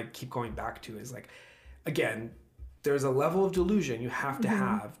thing I keep going back to is like, again, there's a level of delusion you have to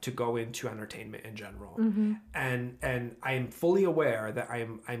have to go into entertainment in general. And I am fully aware that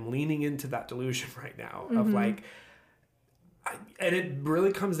I'm leaning into that delusion right now of like, and it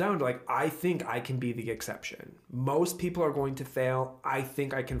really comes down to like, I think I can be the exception. Most people are going to fail. I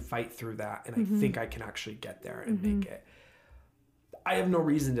think I can fight through that, and I think I can actually get there and make it. I have no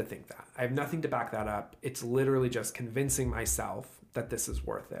reason to think that. I have nothing to back that up. It's literally just convincing myself that this is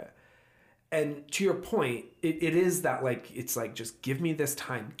worth it. And to your point, it is that, like, it's like, just give me this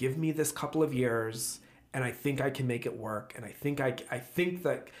time, give me this couple of years, and I think I can make it work. And I think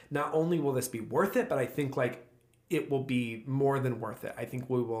that not only will this be worth it, but I think like it will be more than worth it. I think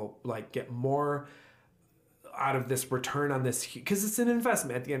we will like get more out of this return on this, because it's an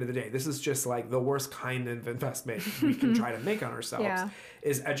investment at the end of the day. This is just like the worst kind of investment we can try to make on ourselves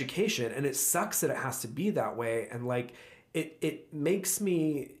is education. And it sucks that it has to be that way. And like, it makes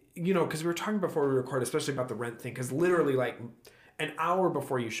me, you know, because we were talking before we record, especially about the rent thing, because literally like an hour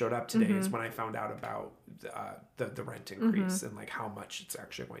before you showed up today is when I found out about the rent increase and like how much it's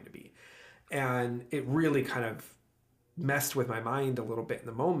actually going to be. And it really kind of messed with my mind a little bit in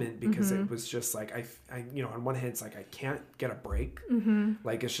the moment, because it was just like, I you know, on one hand, it's like, I can't get a break.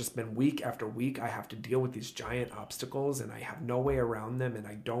 Like, it's just been week after week. I have to deal with these giant obstacles and I have no way around them. And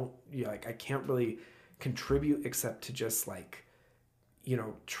I don't, you know, like, I can't really contribute except to just like, you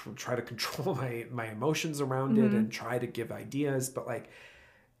know, try to control my emotions around it and try to give ideas. But like,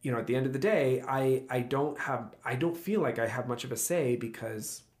 you know, at the end of the day, I don't feel like I have much of a say,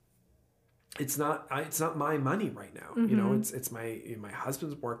 because it's not my money right now. You know, it's my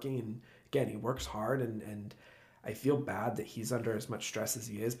husband's working, and again, he works hard, and I feel bad that he's under as much stress as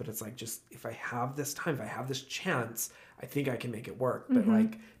he is, but it's like, just, if I have this time, if I have this chance, I think I can make it work. But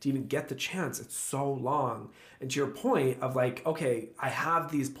like, to even get the chance, it's so long. And to your point of like, okay, I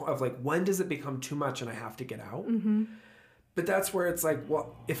have these of like, when does it become too much and I have to get out? But that's where it's like,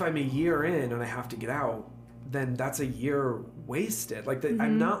 well, if I'm a year in and I have to get out, then that's a year wasted. Like,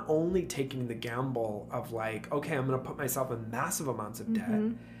 I'm not only taking the gamble of like, okay, I'm going to put myself in massive amounts of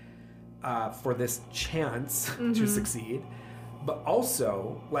debt for this chance to succeed, but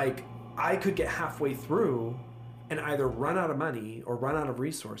also like, I could get halfway through and either run out of money or run out of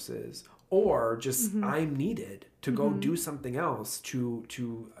resources, or just I'm needed to go do something else to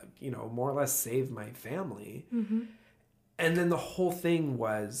you know, more or less save my family. And then the whole thing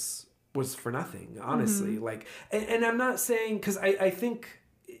was for nothing, honestly. Like, and I'm not saying, because I think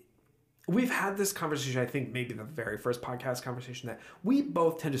we've had this conversation, I think maybe the very first podcast conversation, that we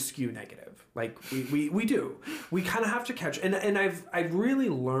both tend to skew negative. Like, we do. We kind of have to catch, and I've really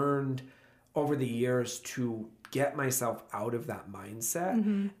learned over the years to get myself out of that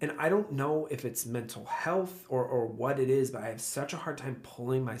mindset. And I don't know if it's mental health or what it is, but I have such a hard time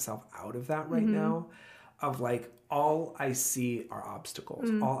pulling myself out of that right now. of like all I see are obstacles,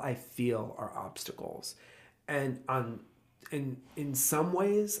 all I feel are obstacles. And in some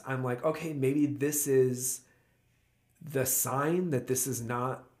ways I'm like, okay, maybe this is the sign that this is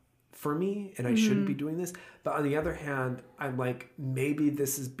not for me and I shouldn't be doing this. But on the other hand, I'm like, maybe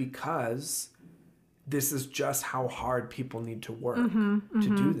this is because this is just how hard people need to work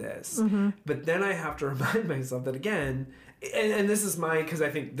to do this. But then I have to remind myself that again, and this is because I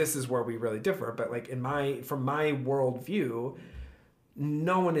think this is where we really differ, but like from my worldview,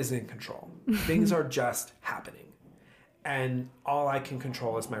 no one is in control. Things are just happening. And all I can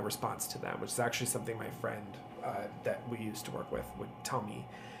control is my response to them, which is actually something my friend that we used to work with would tell me.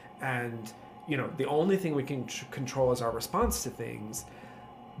 And, the only thing we can control is our response to things.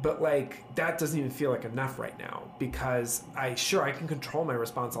 But like, that doesn't even feel like enough right now, because I can control my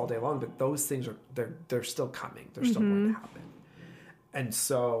response all day long, but those things they're still coming. They're still going to happen. And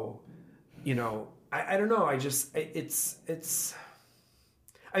so, I don't know.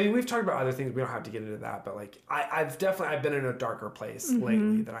 I mean, we've talked about other things. We don't have to get into that, but like, I've been in a darker place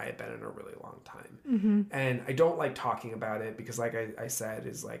lately than I had been in a really long time. And I don't like talking about it because like I said,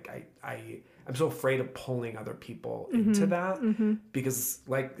 is like, I'm so afraid of pulling other people into that because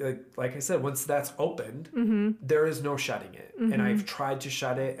like I said, once that's opened, there is no shutting it. And I've tried to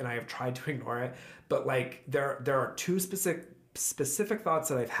shut it and I have tried to ignore it. But like, there are two specific thoughts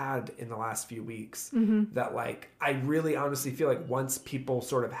that I've had in the last few weeks that like I really honestly feel like once people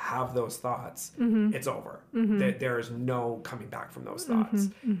sort of have those thoughts, it's over. There is no coming back from those thoughts.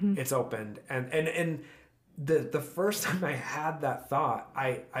 It's opened. And the first time I had that thought,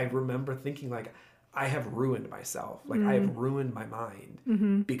 I remember thinking like, I have ruined myself. Like I have ruined my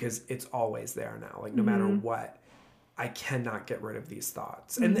mind because it's always there now. Like no matter what, I cannot get rid of these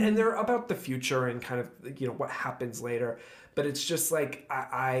thoughts. And they're about the future and kind of, what happens later. But it's just like,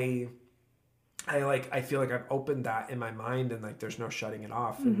 I feel like I've opened that in my mind and like, there's no shutting it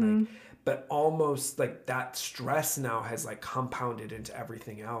off. And like, but almost like that stress now has like compounded into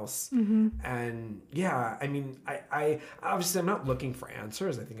everything else. And yeah, I mean, I obviously I'm not looking for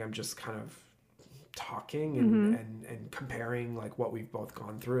answers. I think I'm just kind of talking and comparing like what we've both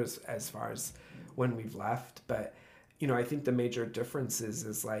gone through as far as when we've left. But, I think the major difference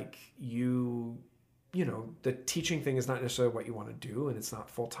is like the teaching thing is not necessarily what you want to do, and it's not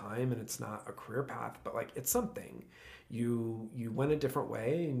full time and it's not a career path, but like it's something. You went a different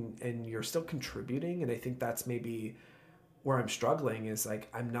way and you're still contributing. And I think that's maybe where I'm struggling is like,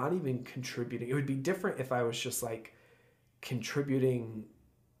 I'm not even contributing. It would be different if I was just like contributing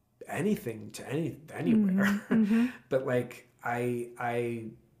anything to anywhere. But like,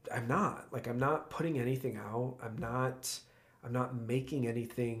 I'm not like, I'm not putting anything out. I'm not making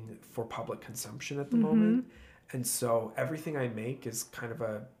anything for public consumption at the moment. And so everything I make is kind of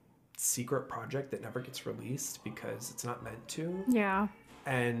a secret project that never gets released because it's not meant to. Yeah.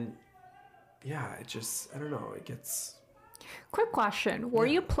 And yeah, it just, I don't know, it gets... Quick question. Were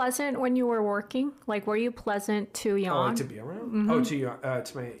you pleasant when you were working? Like, were you pleasant to Jan? Oh, like to be around? Oh, to you,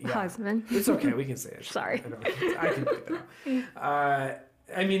 to my husband. It's okay. We can say it. Sorry. I can bleep it out.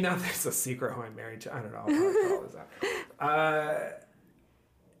 I mean, now there's a secret who I'm married to. I don't know. I'll probably call this out.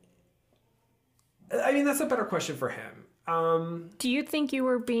 I mean, that's a better question for him. Do you think you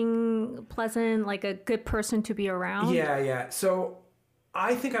were being pleasant, like a good person to be around? Yeah. So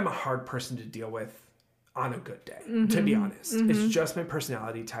I think I'm a hard person to deal with on a good day, to be honest. It's just my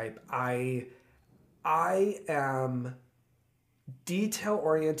personality type. I am detail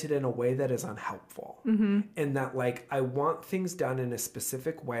oriented in a way that is unhelpful, in that like I want things done in a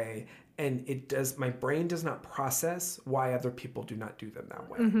specific way, and my brain does not process why other people do not do them that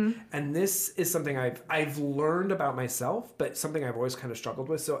way. And this is something I've learned about myself, but something I've always kind of struggled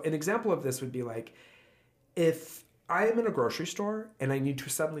with. So an example of this would be like, if I am in a grocery store and I need to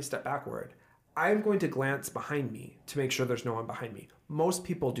suddenly step backward, I'm going to glance behind me to make sure there's no one behind me. Most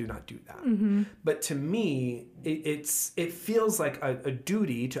people do not do that. But to me, it feels like a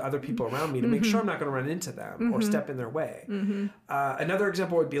duty to other people around me to make sure I'm not going to run into them or step in their way. Another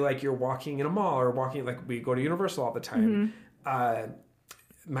example would be like you're walking in a mall or walking, like we go to Universal all the time.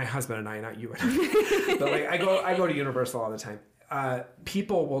 My husband and I, not you and I, but like I go to Universal all the time.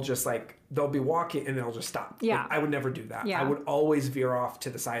 People will just like, they'll be walking and they'll just stop. Yeah. Like, I would never do that. Yeah. I would always veer off to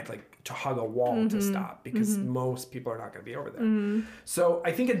the side, like to hug a wall to stop, because most people are not going to be over there. So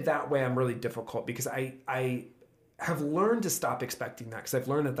I think in that way I'm really difficult, because I have learned to stop expecting that, because I've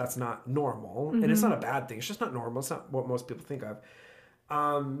learned that that's not normal, and it's not a bad thing. It's just not normal. It's not what most people think of.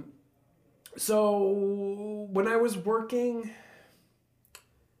 So when I was working,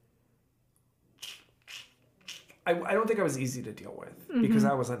 I don't think I was easy to deal with because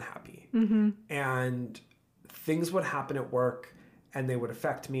I was unhappy. And things would happen at work and they would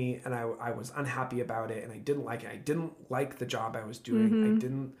affect me, and I was unhappy about it, and I didn't like it. I didn't like the job I was doing. I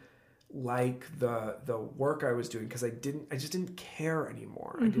didn't like the work I was doing because I just didn't care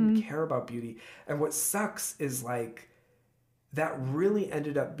anymore. I didn't care about beauty. And what sucks is like that really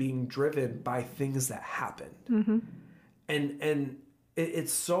ended up being driven by things that happened. And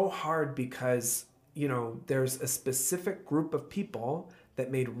it's so hard because, you know, there's a specific group of people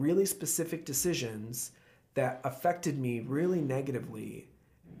that made really specific decisions that affected me really negatively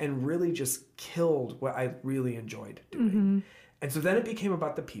and really just killed what I really enjoyed doing. And so then it became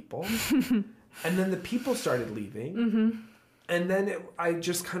about the people. And then the people started leaving. And then I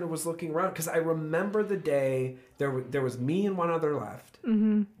just kind of was looking around because I remember the day there was me and one other left.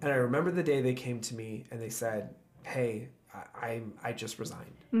 And I remember the day they came to me and they said, hey, I just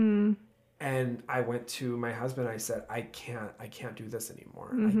resigned. And I went to my husband and I said, I can't do this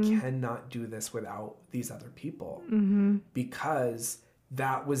anymore. I cannot do this without these other people. Because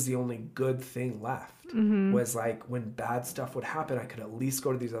that was the only good thing left. Was like when bad stuff would happen, I could at least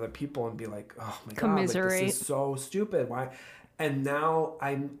go to these other people and be like, oh my God, like, this is so stupid. Why? And now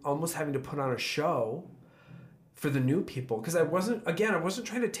I'm almost having to put on a show for the new people because I wasn't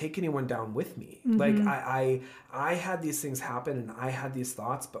trying to take anyone down with me. Like I had these things happen and I had these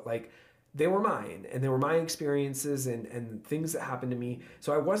thoughts, but like they were mine and they were my experiences and things that happened to me.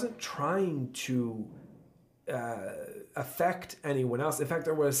 So I wasn't trying to affect anyone else. In fact,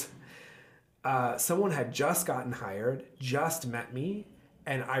 there was someone had just gotten hired, just met me,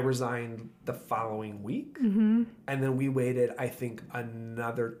 and I resigned the following week. And then we waited, I think,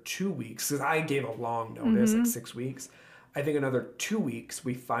 another 2 weeks because I gave a long notice, like 6 weeks. I think another 2 weeks,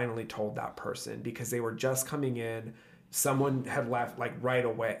 we finally told that person because they were just coming in. Someone had left like right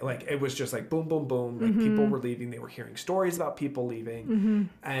away. Like it was just like boom, boom, boom. Like people were leaving. They were hearing stories about people leaving.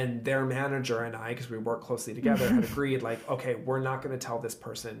 And their manager and I, because we work closely together, had agreed like, okay, we're not going to tell this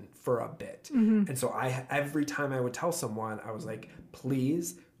person for a bit. And so every time I would tell someone, I was like,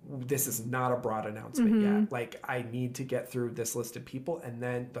 please, this is not a broad announcement yet. Like I need to get through this list of people. And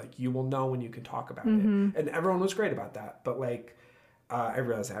then like, you will know when you can talk about it. And everyone was great about that. But like, I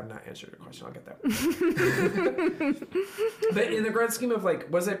realize I have not answered your question. I'll get there. But in the grand scheme of like,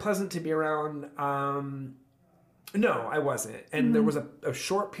 was I pleasant to be around? No, I wasn't. And there was a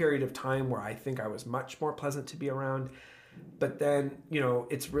short period of time where I think I was much more pleasant to be around. But then, you know,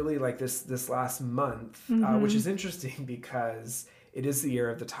 it's really like this last month, which is interesting because it is the year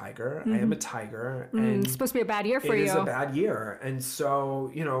of the tiger. I am a tiger. And it's supposed to be a bad year for you. It is a bad year. And so,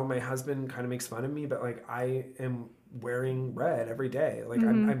 you know, my husband kind of makes fun of me, but like I am wearing red every day. Like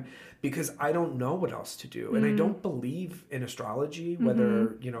I'm because I don't know what else to do. And I don't believe in astrology,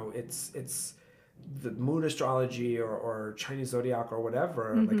 whether, you know, it's the moon astrology or Chinese zodiac or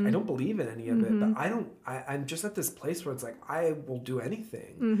whatever. Like I don't believe in any of it, but I'm just at this place where it's like, I will do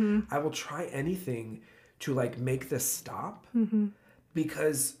anything. I will try anything to like make this stop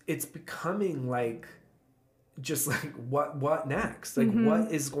because it's becoming like, just like what next? Like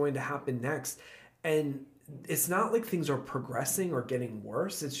what is going to happen next? And it's not like things are progressing or getting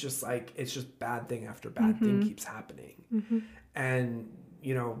worse. It's just like, it's just bad thing after bad thing keeps happening. And,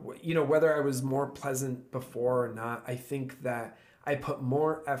 you know, whether I was more pleasant before or not, I think that I put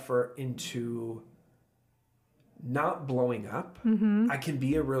more effort into not blowing up. I can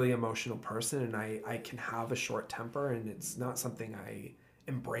be a really emotional person and I can have a short temper, and it's not something I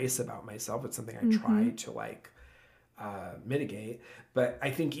embrace about myself. It's something I try to like mitigate. But I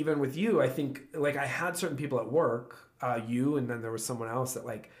think even with you, I think like I had certain people at work, you, and then there was someone else that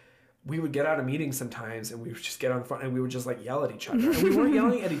like we would get out of meetings sometimes and we would just get on the front and we would just like yell at each other. And we weren't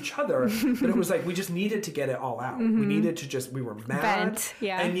yelling at each other, but it was like we just needed to get it all out. We needed to just, we were mad. Vent,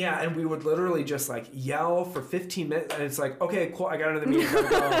 And we would literally just like yell for 15 minutes and it's like, okay, cool, I got another meeting, gotta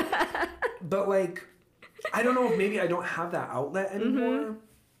go. But like, I don't know if maybe I don't have that outlet anymore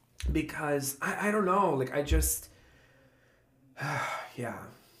because I don't know, like I just, yeah.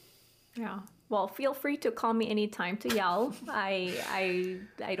 Well, feel free to call me anytime to yell. I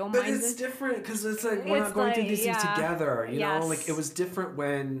don't but mind. But it's different because it's like we're not going through these things together. You know, like it was different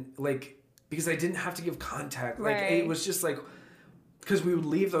when like because I didn't have to give context. Like it was just like because we would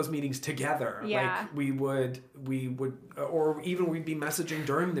leave those meetings together. Like we would, or even we'd be messaging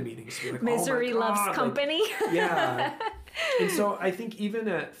during the meetings. Like, misery loves company. Like, And so I think even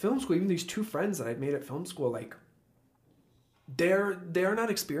at film school, even these two friends that I'd made at film school, like. They're not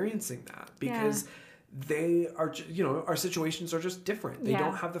experiencing that because they are, you know, our situations are just different. They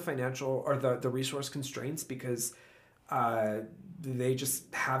don't have the financial or the resource constraints because they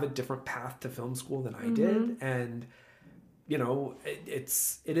just have a different path to film school than I did. And it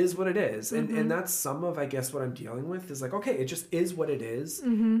is what it is. And that's some of, I guess, what I'm dealing with is like, okay, it just is what it is.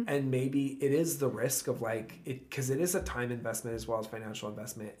 And maybe it is the risk of like it, because it is a time investment as well as financial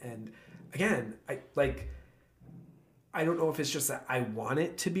investment. And again, I don't know if it's just that I want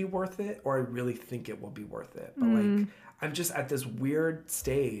it to be worth it or I really think it will be worth it. But like, I'm just at this weird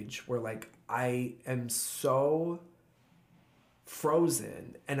stage where like I am so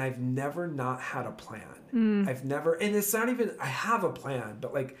frozen and I've never not had a plan. I've never, and it's not even, I have a plan,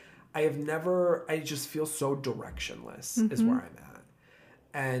 but like I just feel so directionless is where I'm at.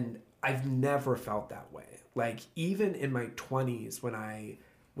 And I've never felt that way. Like even in my 20s when I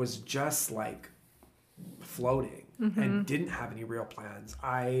was just like floating and didn't have any real plans.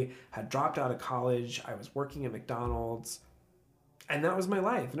 I had dropped out of college. I was working at McDonald's and that was my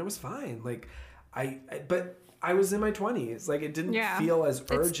life and it was fine. Like but I was in my 20s. Like it didn't feel as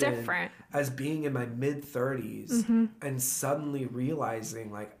urgent as being in my mid 30s and suddenly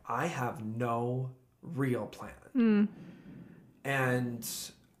realizing like I have no real plan. And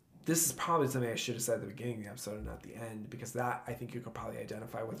this is probably something I should have said at the beginning of the episode and not at the end, because that I think you could probably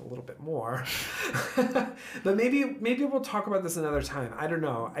identify with a little bit more. But maybe we'll talk about this another time. I don't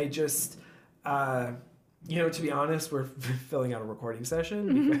know. I just, to be honest, we're filling out a recording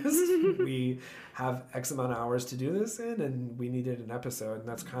session because we have X amount of hours to do this in, and we needed an episode, and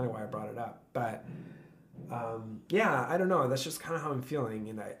that's kind of why I brought it up. But I don't know. That's just kind of how I'm feeling,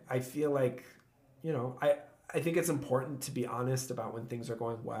 and I feel like, I think it's important to be honest about when things are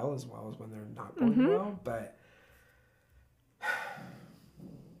going well as when they're not going well. But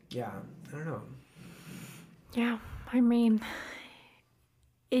I don't know. Yeah, I mean,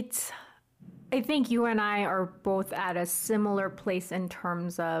 I think you and I are both at a similar place in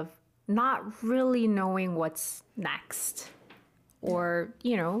terms of not really knowing what's next. Or,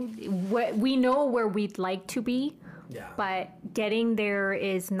 we know where we'd like to be. Yeah. But getting there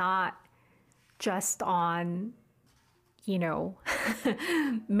is not just on,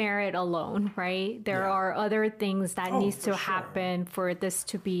 merit alone, right? There are other things that needs to happen for this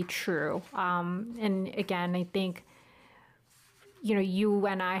to be true. And again, I think, you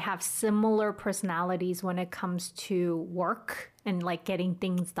and I have similar personalities when it comes to work and like getting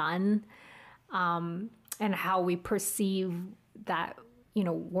things done, and how we perceive that,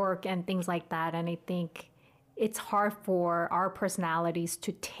 work and things like that. And I think it's hard for our personalities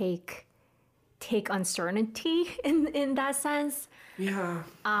to take uncertainty in that sense. Yeah.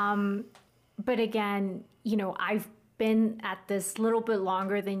 But again, I've been at this little bit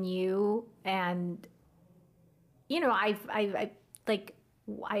longer than you, and I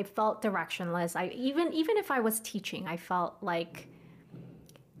felt directionless. Even if I was teaching, I felt like,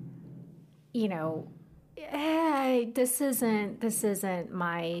 this isn't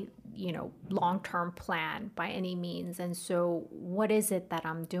my long-term plan by any means. And so what is it that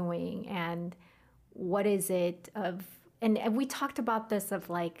I'm doing, and what is it of, and we talked about this of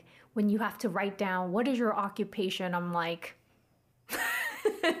like when you have to write down what is your occupation, I'm like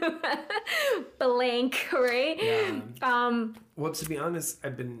blank, right? Yeah. Well, to be honest,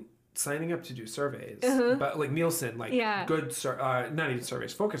 I've been signing up to do surveys, but like Nielsen, like good, not even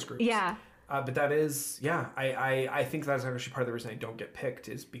surveys, focus groups. Yeah. But that is, I think that's actually part of the reason I don't get picked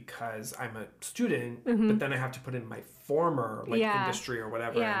is because I'm a student, but then I have to put in my former industry or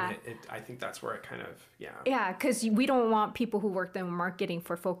whatever. Yeah. And I think that's where it kind of, Yeah, because we don't want people who worked in marketing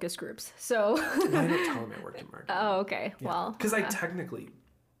for focus groups. So I don't tell them I worked in marketing. Oh, okay. Yeah. Well, because I technically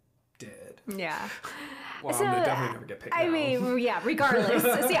did. Yeah. Well, I'm gonna definitely never get picked. I mean, yeah, regardless.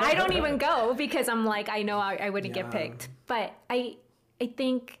 See, I don't even go because I'm like, I know I wouldn't get picked. But I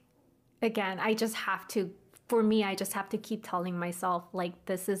think, again, I just have to keep telling myself, like,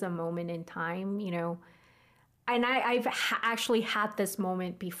 this is a moment in time, And I've actually had this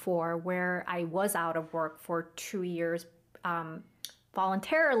moment before where I was out of work for 2 years,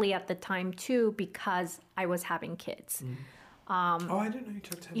 voluntarily at the time too, because I was having kids. I didn't know you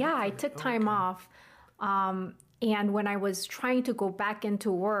took time off. Yeah, I took time off. And when I was trying to get back into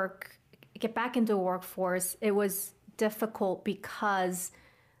the workforce, it was difficult because,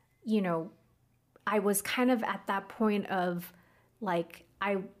 I was kind of at that point of like,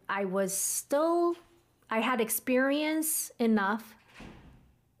 I had experience enough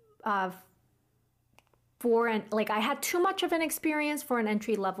I had too much of an experience for an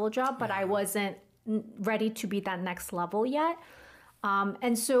entry level job, but I wasn't ready to be that next level yet.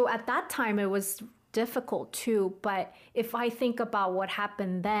 And so at that time it was difficult too. But if I think about what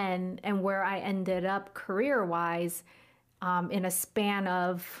happened then and where I ended up career wise, in a span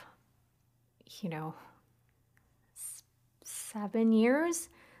of, 7 years,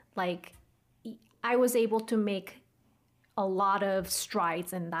 like I was able to make a lot of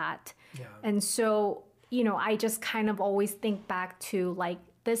strides in that. Yeah. And so, you know, I just kind of always think back to like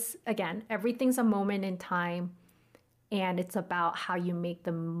this again, everything's a moment in time, and it's about how you make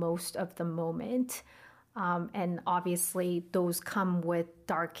the most of the moment. And obviously, those come with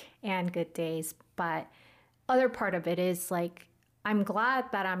dark and good days. But other part of it is like, I'm glad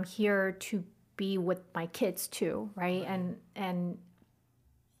that I'm here to be with my kids too, right? And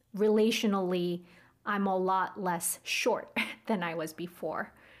relationally, I'm a lot less short than I was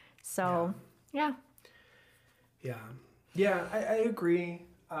before. So, yeah. Yeah, I agree.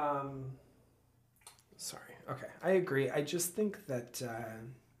 Sorry. Okay, I agree. I just think that,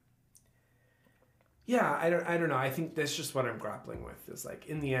 I don't know. I think that's just what I'm grappling with is like,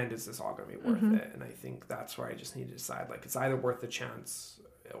 in the end, is this all going to be worth it? And I think that's where I just need to decide, like, it's either worth the chance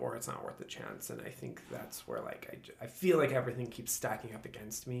or it's not worth the chance. And I think that's where, like, I feel like everything keeps stacking up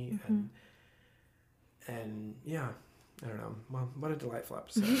against me. And yeah, I don't know. Well, what a delightful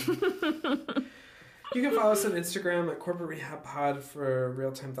episode. You can follow us on Instagram at Corporate Rehab Pod for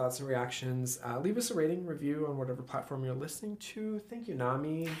real-time thoughts and reactions. Leave us a rating, review on whatever platform you're listening to. Thank you,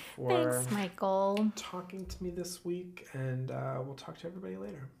 Nami, for Thanks, Michael. talking to me this week, and we'll talk to everybody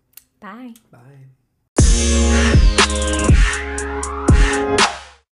later. Bye. Bye.